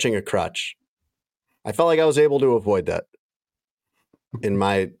ever touching a crotch. I felt like I was able to avoid that in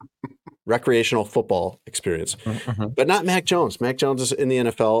my recreational football experience, but not Mac Jones. Mac Jones is in the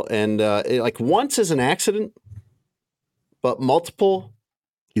NFL, and like once is an accident, but multiple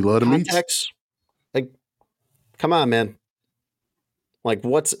He loved the meats. contacts. Like, come on, man. Like,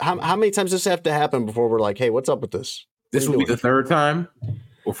 how many times does this have to happen before we're like, hey, what's up with this? This would be the third time?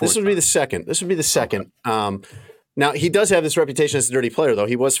 Or This would be the second. This would be the second. Now, he does have this reputation as a dirty player, though.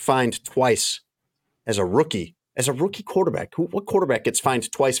 He was fined twice as a rookie quarterback. What quarterback gets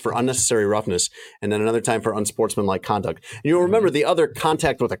fined twice for unnecessary roughness and then another time for unsportsmanlike conduct? And you'll remember the other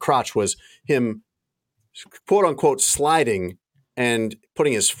contact with a crotch was him, quote unquote, sliding and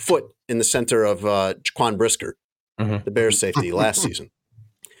putting his foot in the center of Jaquan Brisker, the Bears safety last season.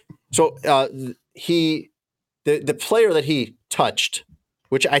 So the player that he touched,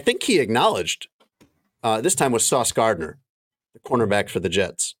 which I think he acknowledged, this time was Sauce Gardner, the cornerback for the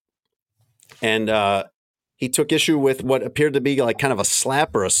Jets. And he took issue with what appeared to be like kind of a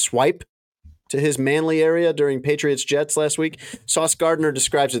slap or a swipe to his manly area during Patriots Jets last week. Sauce Gardner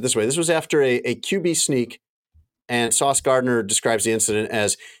describes it this way. This was after a QB sneak, and Sauce Gardner describes the incident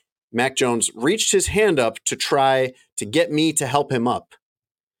as Mac Jones reached his hand up to try to get me to help him up.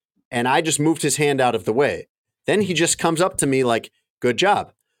 And I just moved his hand out of the way. Then he just comes up to me like, good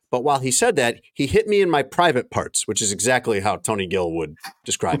job. But while he said that, he hit me in my private parts, which is exactly how Tony Gill would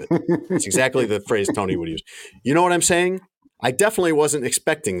describe it. It's exactly the phrase Tony would use. You know what I'm saying? I definitely wasn't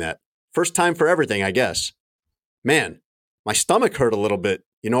expecting that. First time for everything, I guess. Man, my stomach hurt a little bit.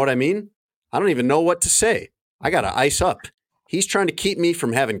 You know what I mean? I don't even know what to say. I got to ice up. He's trying to keep me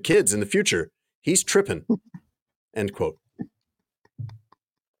from having kids in the future. He's tripping. End quote.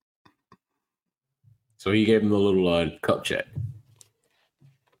 So he gave him a little cup check.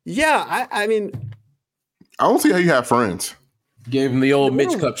 Yeah, I mean, I don't see how you have friends. Gave him the old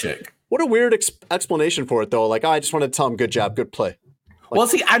Mitch cup check. what a weird explanation for it, though. Like, oh, I just wanted to tell him, good job, good play. Well,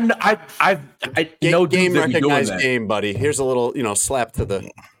 see, I know game dudes that be doing recognized that. game, buddy. Here's a little, slap to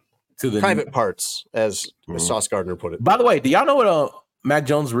the private parts, as Sauce Gardner put it. By the way, do y'all know what Mac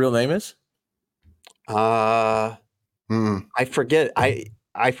Jones' real name is? I forget.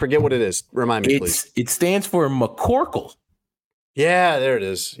 I forget what it is. Remind me, please. It stands for McCorkle. Yeah, there it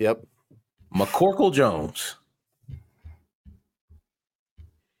is. Yep. McCorkle Jones.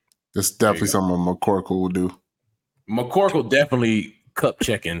 That's definitely something McCorkle would do. McCorkle definitely cup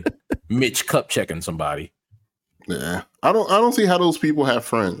checking, Mitch cup checking somebody. Yeah, I don't see how those people have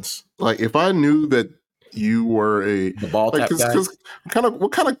friends. Like, if I knew that you were The ball tap guy.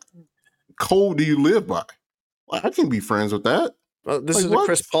 what kind of code do you live by? Like, I can't be friends with that. Well, this Like, is what? a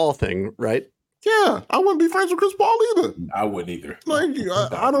Chris Paul thing, right? Yeah, I wouldn't be friends with Chris Paul either. I wouldn't either. Like,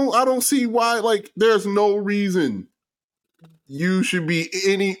 I don't see why. Like, there's no reason you should be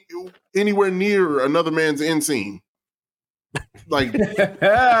anywhere near another man's inseam. Like,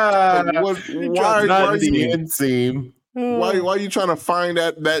 why are you inseam? why are you trying to find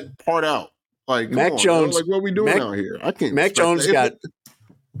that part out? Like, come Mac on, Jones- bro. Like, what are we doing out here? I can't. Mac respect Jones that.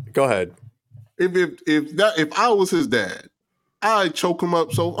 Go ahead. If I was his dad, I'd choke him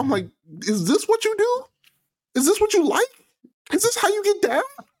up. So I'm like, is this what you do? Is this what you like? Is this how you get down?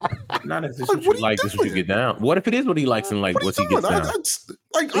 Not if this Like, what what you are like, you this what you doing? get down. What if it is what he likes and like What what are he you gets doing? down?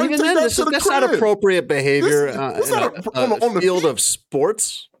 I Even take then, that that's to the not crib. appropriate behavior This in not on the field field. of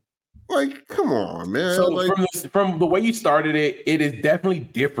sports. Like, come on, man. So like, from the way you started it, it is definitely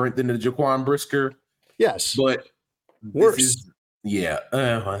different than the Jaquan Brisker, Yes. but this Worse. is- yeah.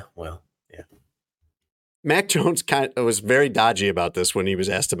 Well, yeah. Mac Jones was very dodgy about this when he was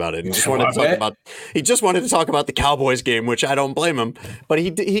asked about it, and just Oh, wanted I to talk bet. about. He just wanted to talk about the Cowboys game, which I don't blame him. But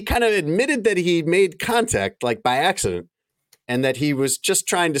he kind of admitted that he made contact, like by accident, and that he was just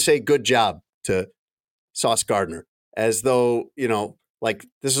trying to say "good job" to Sauce Gardner, as though like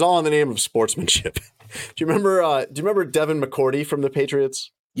this is all in the name of sportsmanship. Do you remember Devin McCourty from the Patriots?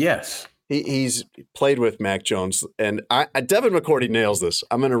 Yes. He's played with Mac Jones, and Devin McCourty nails this.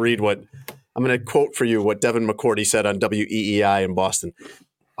 I'm going to quote for you what Devin McCourty said on WEEI in Boston.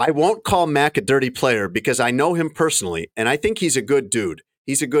 I won't call Mac a dirty player because I know him personally, and I think he's a good dude.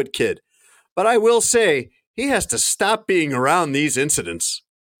 He's a good kid. But I will say he has to stop being around these incidents.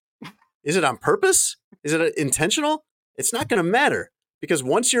 Is it on purpose? Is it intentional? It's not going to matter because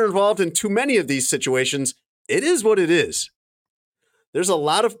once you're involved in too many of these situations, it is what it is. There's a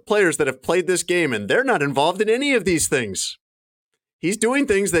lot of players that have played this game and they're not involved in any of these things. He's doing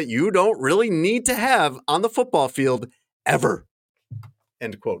things that you don't really need to have on the football field ever.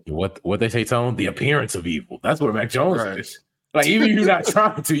 End quote. What they say, Tone? The appearance of evil. That's what Mac Jones Right. is. Like even if you're not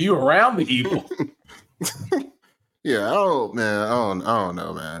trying to, you around the evil. Yeah, I don't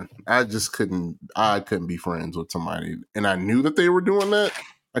know, man. I couldn't be friends with somebody, and I knew that they were doing that.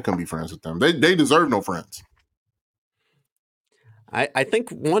 I couldn't be friends with them. They deserve no friends. I think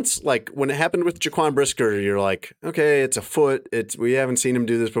once, like when it happened with Jaquan Brisker, you're like, okay, it's a foot. We haven't seen him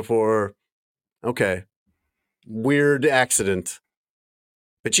do this before. Okay, weird accident,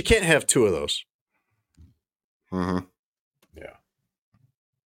 but you can't have two of those. Mm-hmm. Yeah.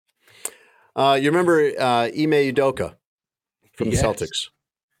 You remember Ime Udoka from the Celtics?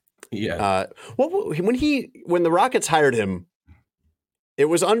 Yeah. When the Rockets hired him, it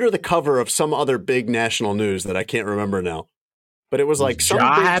was under the cover of some other big national news that I can't remember now. But it was like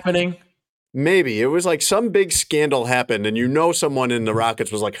happening. Maybe it was like some big scandal happened, and someone in the Rockets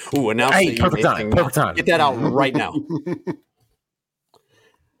was like, "Ooh, announce the perfect time. Get that out right now."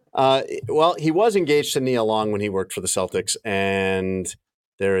 Well, he was engaged to Nia Long when he worked for the Celtics, and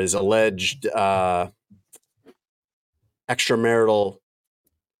there is alleged extramarital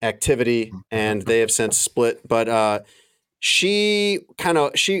activity, and they have since split. But she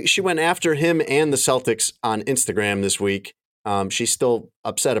went after him and the Celtics on Instagram this week. She's still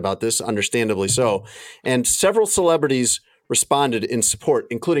upset about this, understandably so. And several celebrities responded in support,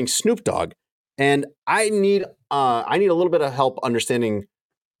 including Snoop Dogg. And I need a little bit of help understanding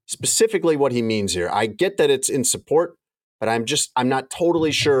specifically what he means here. I get that it's in support, but I'm not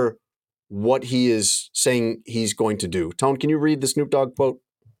totally sure what he is saying he's going to do. Tone, can you read the Snoop Dogg quote?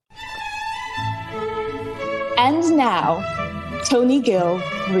 And now, Tony Gill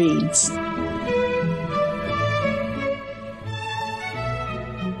reads.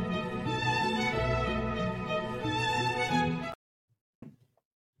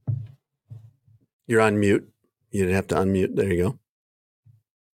 You're on mute. You'd have to unmute. There you go.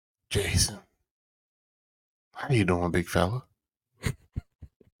 Jason, how you doing, big fella?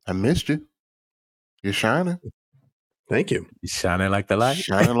 I missed you. You're shining. Thank you. You're shining like the light.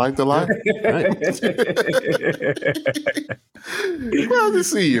 Shining like the light. Glad to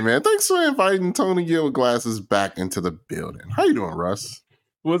see you, man. Thanks for inviting Tony Gill with Glasses back into the building. How you doing, Russ?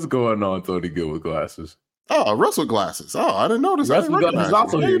 What's going on, Tony Gill with Glasses? Oh, Russ with Glasses. Oh, I didn't notice. Russ with Glasses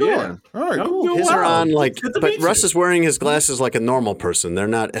also How you here, doing? All right, cool. His are on but Russ is wearing his glasses like a normal person. They're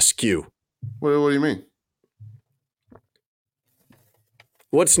not askew. What do you mean?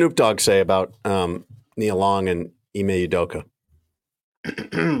 What'd Snoop Dogg say about Nia Long and Ime Udoka?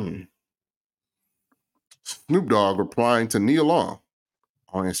 Snoop Dogg replying to Nia Long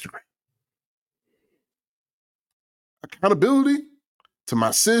on Instagram. Accountability to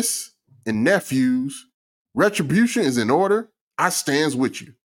my sis and nephews. Retribution is in order. I stands with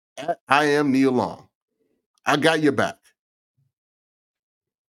you. I am Nia Long. I got your back.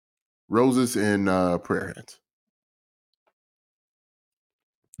 Roses and prayer hands.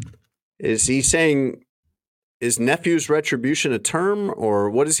 Is he saying, is nephew's retribution a term, or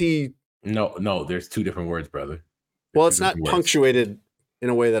what is he? No, there's two different words, brother. Well, it's not punctuated in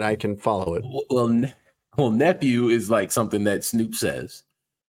a way that I can follow it. Well, nephew is like something that Snoop says.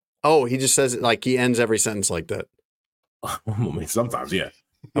 Oh, he just says it like he ends every sentence like that. I mean, sometimes, yeah.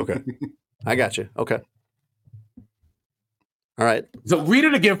 Okay. I got you. Okay. All right. So read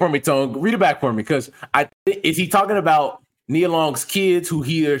it again for me, Tone. Read it back for me, because is he talking about Nia Long's kids who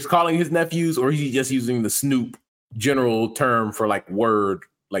he is calling his nephews, or is he just using the Snoop general term for like word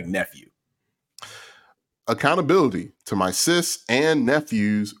like nephew? Accountability to my sis and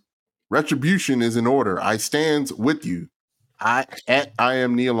nephews. Retribution is in order. I stands with you. I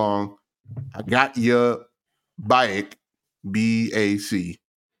am Nia Long. I got your back. BAC.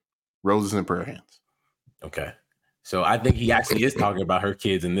 Roses and prayer hands. Okay. So I think he actually is talking about her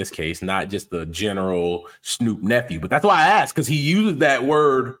kids in this case, not just the general Snoop nephew. But that's why I asked, because he uses that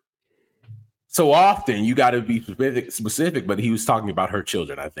word so often. You got to be specific, but he was talking about her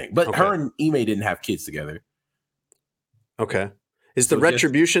children, I think. But her and Ime didn't have kids together. Okay. Is the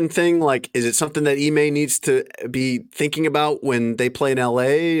retribution thing, like, is it something that Ime needs to be thinking about when they play in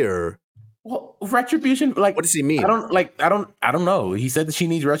LA, or? Well, retribution, like, what does he mean? I don't know. He said that she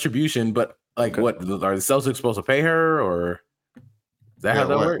needs retribution, but like, what are the Celtics supposed to pay her, or is that how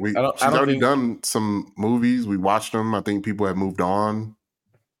that works? She's already done some movies. We watched them. I think people have moved on.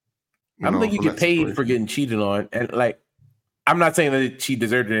 I don't think you get paid for getting cheated on, and like, I'm not saying that she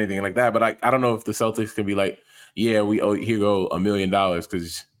deserved anything like that, but I don't know if the Celtics can be like, yeah, we owe here go $1 million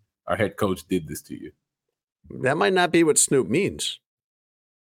because our head coach did this to you. That might not be what Snoop means.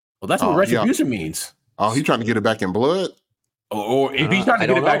 Well, that's what retribution means. Oh, he's trying to get it back in blood? Or if he's trying to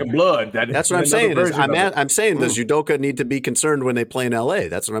get it back in blood. That's what I'm saying. I'm saying, does Udoka need to be concerned when they play in LA?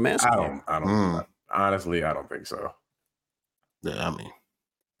 That's what I'm asking. I don't honestly, I don't think so. Yeah, I mean,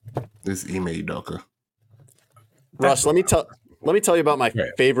 this Ime Udoka. Russ, let me tell you about my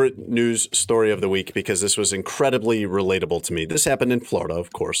favorite news story of the week because this was incredibly relatable to me. This happened in Florida,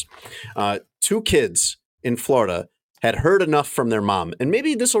 of course. 2 kids in Florida had heard enough from their mom, and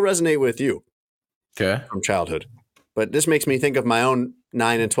maybe this will resonate with you from childhood. But this makes me think of my own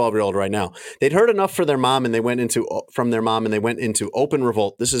 9 and 12-year-old right now. They'd heard enough from their mom, and they went into open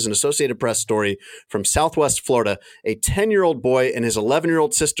revolt. This is an Associated Press story from Southwest Florida. A 10-year-old boy and his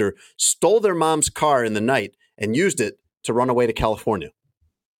 11-year-old sister stole their mom's car in the night and used it to run away to California.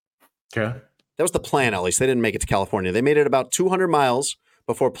 Okay. That was the plan, at least. They didn't make it to California. They made it about 200 miles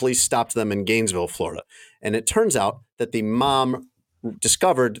before police stopped them in Gainesville, Florida. And it turns out that the mom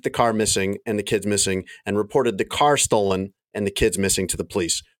discovered the car missing and the kids missing and reported the car stolen and the kids missing to the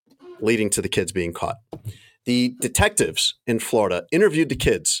police, leading to the kids being caught. The detectives in Florida interviewed the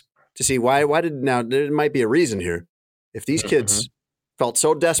kids to see now there might be a reason here. If these kids felt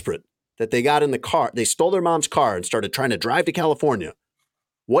so desperate that they got in the car, they stole their mom's car and started trying to drive to California.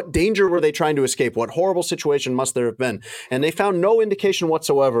 What danger were they trying to escape? What horrible situation must there have been? And they found no indication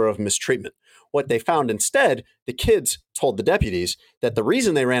whatsoever of mistreatment. What they found instead, the kids told the deputies that the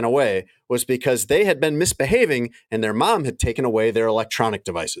reason they ran away was because they had been misbehaving and their mom had taken away their electronic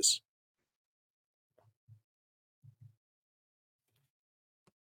devices.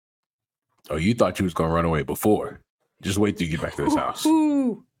 Oh, you thought you was going to run away before. Just wait till you get back to this house.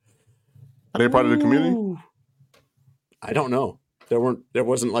 Are they part of the community? I don't know. There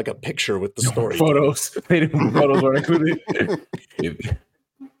wasn't like a picture with the story. Photos. Photos were included.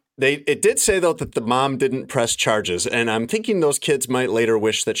 It did say though that the mom didn't press charges, and I'm thinking those kids might later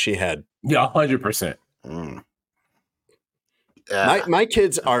wish that she had. Yeah, 100%. My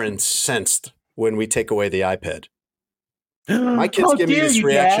kids are incensed when we take away the iPad. My kids give me this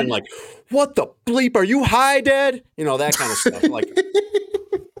reaction like, "What the bleep? Are you high, Dad?" You know, that kind of stuff. Like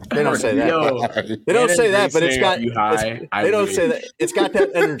they don't say that. They don't say that, but it's got. They don't say that. It's got that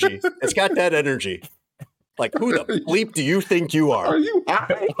energy. It's got that energy. Like, who the bleep do you think you are? Are you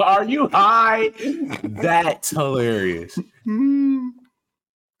high? Are you high? That's hilarious.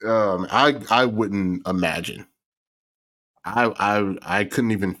 I wouldn't imagine. I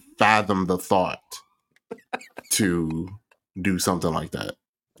couldn't even fathom the thought to do something like that.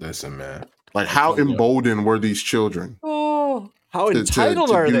 Listen, man. Like, how emboldened were these children? Oh, how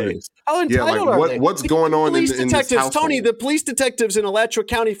entitled are they? This? How entitled are they? What's going on in this household? Tony, the police detectives in Alachua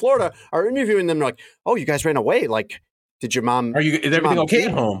County, Florida, are interviewing them. They're like, "Oh, you guys ran away. Like, did your mom? Is everything okay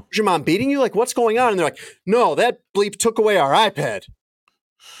at home? Is your mom beating you? Like, what's going on?" And they're like, "No, that bleep took away our iPad.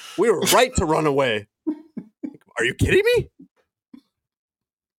 We were right to run away." Are you kidding me?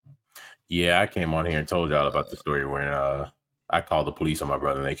 Yeah, I came on here and told y'all about the story when I called the police on my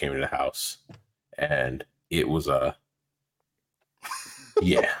brother and they came to the house, and it was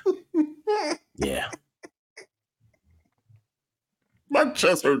yeah. My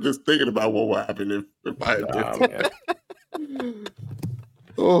chest hurt just thinking about what would happen if I had this.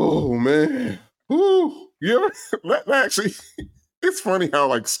 Oh man. Ooh. Yeah. Actually, it's funny how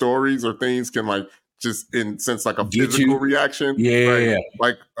like stories or things can like just in sense like a physical reaction. Yeah.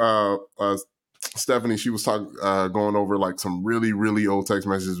 Like Stephanie, she was talking going over like some really, really old text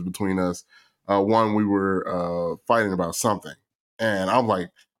messages between us. One, we were fighting about something. And I'm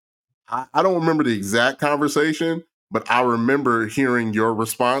like, I don't remember the exact conversation, but I remember hearing your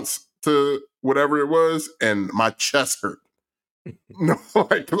response to whatever it was, and my chest hurt. No,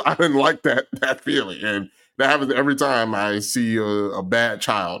 like, 'cause I didn't like that feeling. And that happens every time I see a bad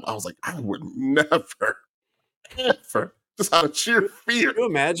child. I was like, I would never, ever, just out of sheer fear. Can you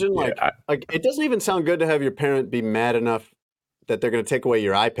imagine? Like it doesn't even sound good to have your parent be mad enough that they're going to take away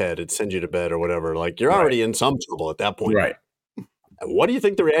your iPad and send you to bed or whatever. Like, you're already in some trouble at that point. Right. What do you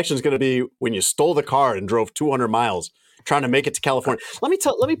think the reaction is going to be when you stole the car and drove 200 miles trying to make it to California? Let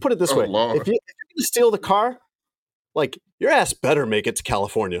me put it this way. Lord. If you're going to steal the car, like, your ass better make it to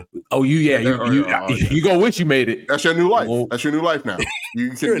California. Oh, you go wish you made it. That's your new life. That's your new life now.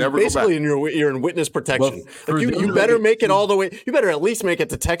 You can never go back. Basically, you're in witness protection. Like, you better make it all the way. You better at least make it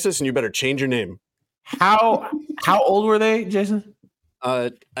to Texas, and you better change your name. How old were they, Jason?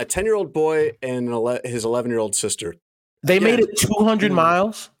 A 10-year-old boy and his 11-year-old sister. They made it 200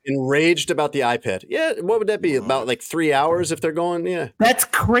 miles? Enraged about the iPad. Yeah, what would that be? About like 3 hours if they're going? Yeah. That's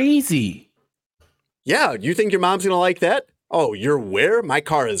crazy. Yeah, you think your mom's going to like that? Oh, you're where? My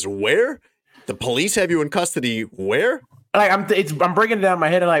car is where? The police have you in custody where? Like, I'm breaking it down in my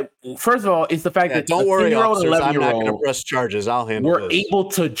head, and like, first of all, it's the fact that don't worry, officers, I'm not going to press press charges. I'll handle we're this.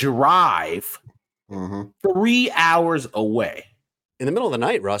 able to drive 3 hours away. In the middle of the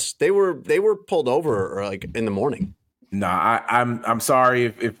night, Russ. They were pulled over like in the morning. Nah, I'm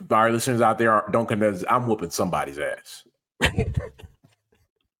sorry if our listeners out there don't condense. I'm whooping somebody's ass.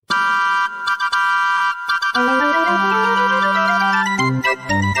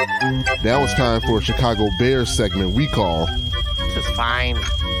 Now it's time for a Chicago Bears segment we call This is fine.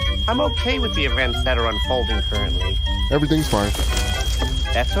 I'm okay with the events that are unfolding currently. Everything's Fine.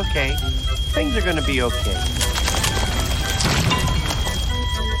 That's okay. Things are going to be okay.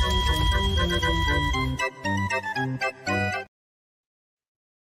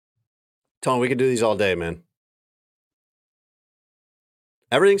 Tone, we could do these all day, man.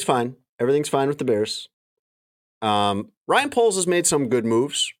 Everything's fine. Everything's fine with the Bears. Ryan Poles has made some good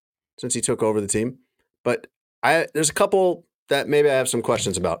moves since he took over the team, but there's a couple that maybe I have some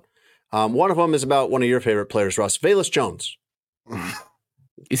questions about. One of them is about one of your favorite players, Russ, Velus Jones.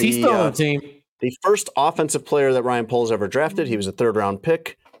 Is he still on the team? The first offensive player that Ryan Poles ever drafted. He was a third-round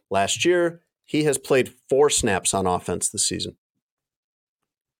pick last year. He has played 4 snaps on offense this season.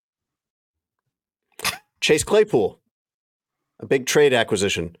 Chase Claypool, a big trade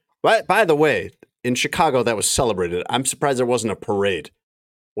acquisition. By the way, in Chicago, that was celebrated. I'm surprised there wasn't a parade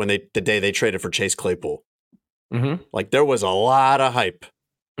when the day they traded for Chase Claypool. Mm-hmm. Like, there was a lot of hype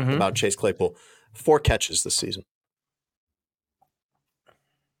about Chase Claypool. 4 catches this season.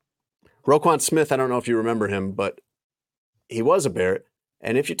 Roquan Smith, I don't know if you remember him, but he was a Bear.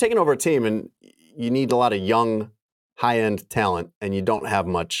 And if you're taking over a team and you need a lot of young, high-end talent and you don't have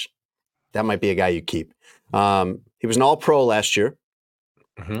much, that might be a guy you keep. He was an All-Pro last year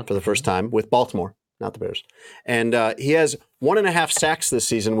for the first time with Baltimore, not the Bears. And he has 1.5 sacks this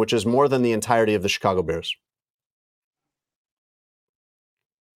season, which is more than the entirety of the Chicago Bears.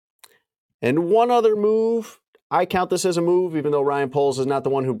 And one other move, I count this as a move, even though Ryan Poles is not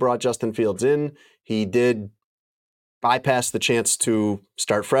the one who brought Justin Fields in. He did bypass the chance to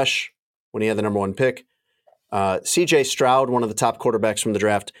start fresh when he had the number 1 pick. C.J. Stroud, one of the top quarterbacks from the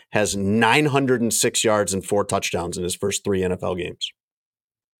draft, has 906 yards and 4 touchdowns in his first 3 NFL games.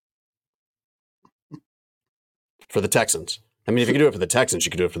 For the Texans. I mean, if you could do it for the Texans,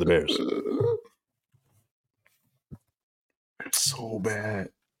 you could do it for the Bears. It's so bad.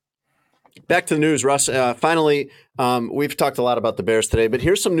 Back to the news, Russ. Finally, we've talked a lot about the Bears today, but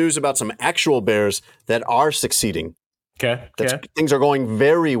here's some news about some actual Bears that are succeeding. Okay. Things are going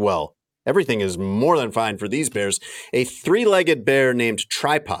very well. Everything is more than fine for these Bears. A 3-legged bear named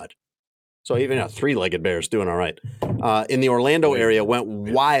Tripod. So even a 3-legged bear is doing all right. In the Orlando area, went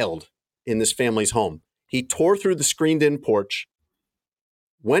wild in this family's home. He tore through the screened-in porch,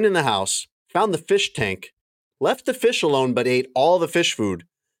 went in the house, found the fish tank, left the fish alone but ate all the fish food,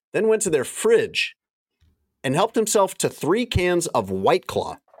 then went to their fridge and helped himself to 3 cans of White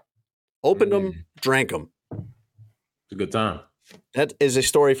Claw. Opened them, drank them. It's a good time. That is a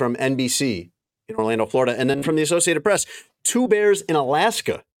story from NBC in Orlando, Florida. And then from the Associated Press, 2 bears in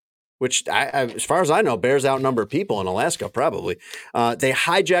Alaska, which, as far as I know, bears outnumber people in Alaska, probably. They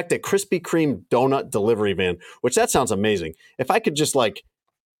hijacked a Krispy Kreme donut delivery van, which that sounds amazing. If I could just,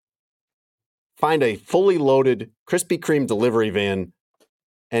 find a fully loaded Krispy Kreme delivery van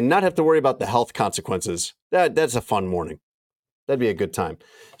and not have to worry about the health consequences, that's a fun morning. That'd be a good time.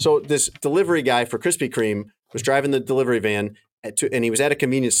 So this delivery guy for Krispy Kreme was driving the delivery van, and he was at a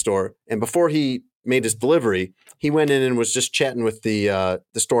convenience store. And before he made his delivery, he went in and was just chatting with the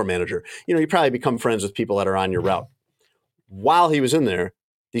store manager. You know, you probably become friends with people that are on your route. While he was in there,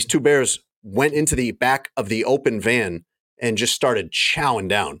 these 2 bears went into the back of the open van and just started chowing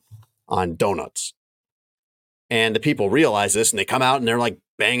down on donuts. And the people realize this, and they come out and they're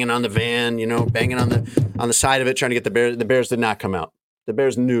banging on the van, banging on the side of it, trying to get the bears. The bears did not come out. The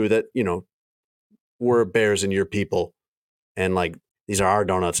bears knew that, we're bears and you're people. And these are our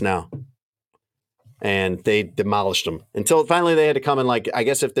donuts now. And they demolished them until finally they had to come and I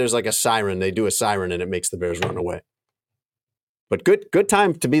guess if there's a siren, they do a siren and it makes the bears run away. But good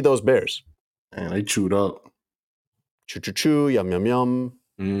time to be those bears. And they chewed up. Choo, yum, yum, yum.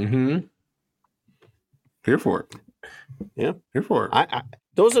 Mm-hmm. Here for it. Yeah. Here for it.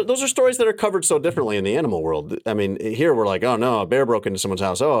 Those are stories that are covered so differently in the animal world. I mean, here we're oh no, a bear broke into someone's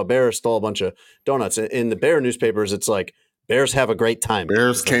house. Oh, a bear stole a bunch of donuts. In the bear newspapers, it's bears have a great time.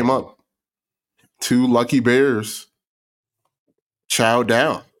 Bears came up. 2 lucky bears chowed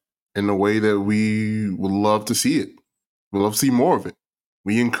down in the way that we would love to see it. We love to see more of it.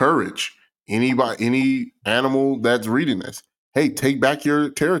 We encourage any animal that's reading this. Hey, take back your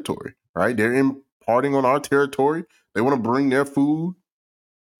territory, right? They're imparting on our territory. They want to bring their food.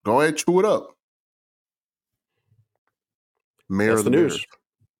 Go ahead, chew it up. Mayor of the news. Bears.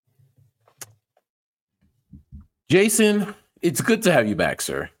 Jason, it's good to have you back,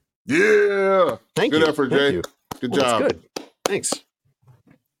 sir. Yeah. Thank you. Good effort, Jay. Good Well, job. that's good. Thanks.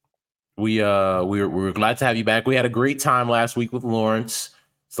 We're glad to have you back. We had a great time last week with Lawrence.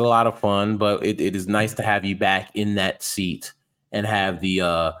 It's a lot of fun, but it is nice to have you back in that seat and have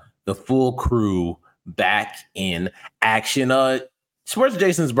the full crew back in action. Sports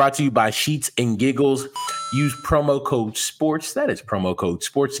Adjacent is brought to you by Sheets and Giggles. Use promo code SPORTS. That is promo code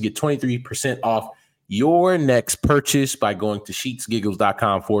SPORTS to get 23% off your next purchase by going to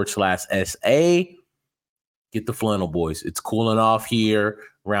sheetsgiggles.com/SA. Get the flannel, boys. It's cooling off here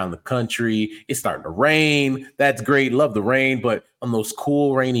around the country. It's starting to rain. That's great. Love the rain. But on those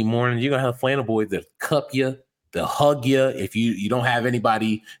cool, rainy mornings, you're going to have flannel boys that cup you, they'll hug you. If you don't have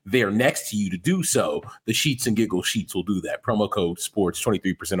anybody there next to you to do so, the Sheets and Giggles sheets will do that. Promo code SPORTS,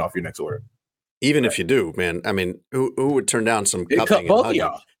 23% off your next order. Even if you do, man, I mean, who would turn down some It cupping cup and both of hugging?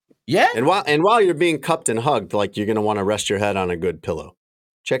 y'all. Yeah. And while you're being cupped and hugged, like you're gonna want to rest your head on a good pillow.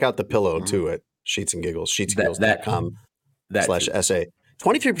 Check out the pillow too at Sheets and Giggles, sheetsandgiggles.com/SA.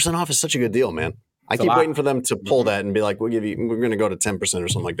 23% off is such a good deal, man. I keep waiting for them to pull that and be like, we're gonna go to 10% or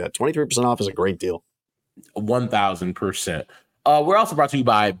something like that. 23% off is a great deal. 1,000%. We're also brought to you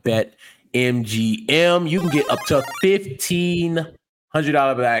by BetMGM. You can get up to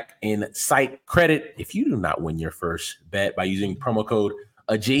 $1,500 back in site credit if you do not win your first bet by using promo code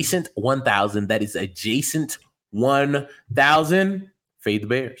adjacent1000. That is adjacent1000. Fade the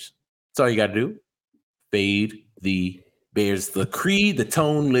Bears. That's all you got to do. Fade the Bears. The creed, the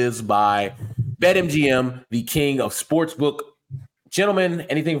tone lives by BetMGM, the king of sportsbook. Gentlemen,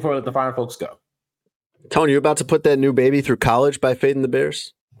 anything before I let the fine folks go? Tony, you about to put that new baby through college by fading the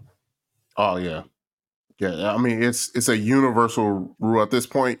Bears? Oh yeah. Yeah, I mean it's a universal rule at this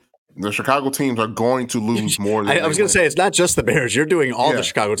point. The Chicago teams are going to lose more than I was going to say, it's not just the Bears. You're doing all Yeah. the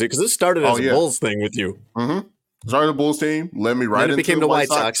Chicago teams because this started as a Bulls thing with you. Mm-hmm. Started the Bulls team, led me right Then it into became the White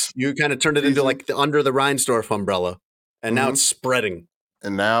Sox. Sox. You kind of turned it into like the under the Reinsdorf umbrella, and now it's spreading.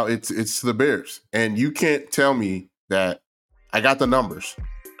 And now it's the Bears. And you can't tell me that I got the numbers.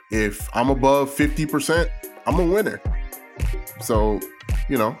 If I'm above 50%, I'm a winner. So,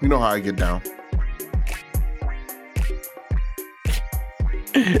 you know how I get down.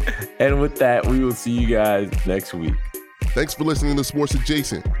 And with that, we will see you guys next week. Thanks for listening to Sports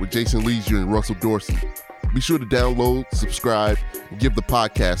Adjacent with Jason Leisure and Russell Dorsey. Be sure to download, subscribe, and give the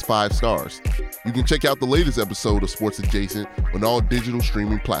podcast 5 stars. You can check out the latest episode of Sports Adjacent on all digital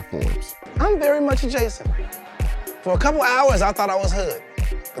streaming platforms. I'm very much adjacent. For a couple hours, I thought I was hood.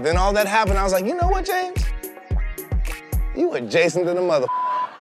 But then all that happened, I was like, you know what, James? You adjacent to the mother.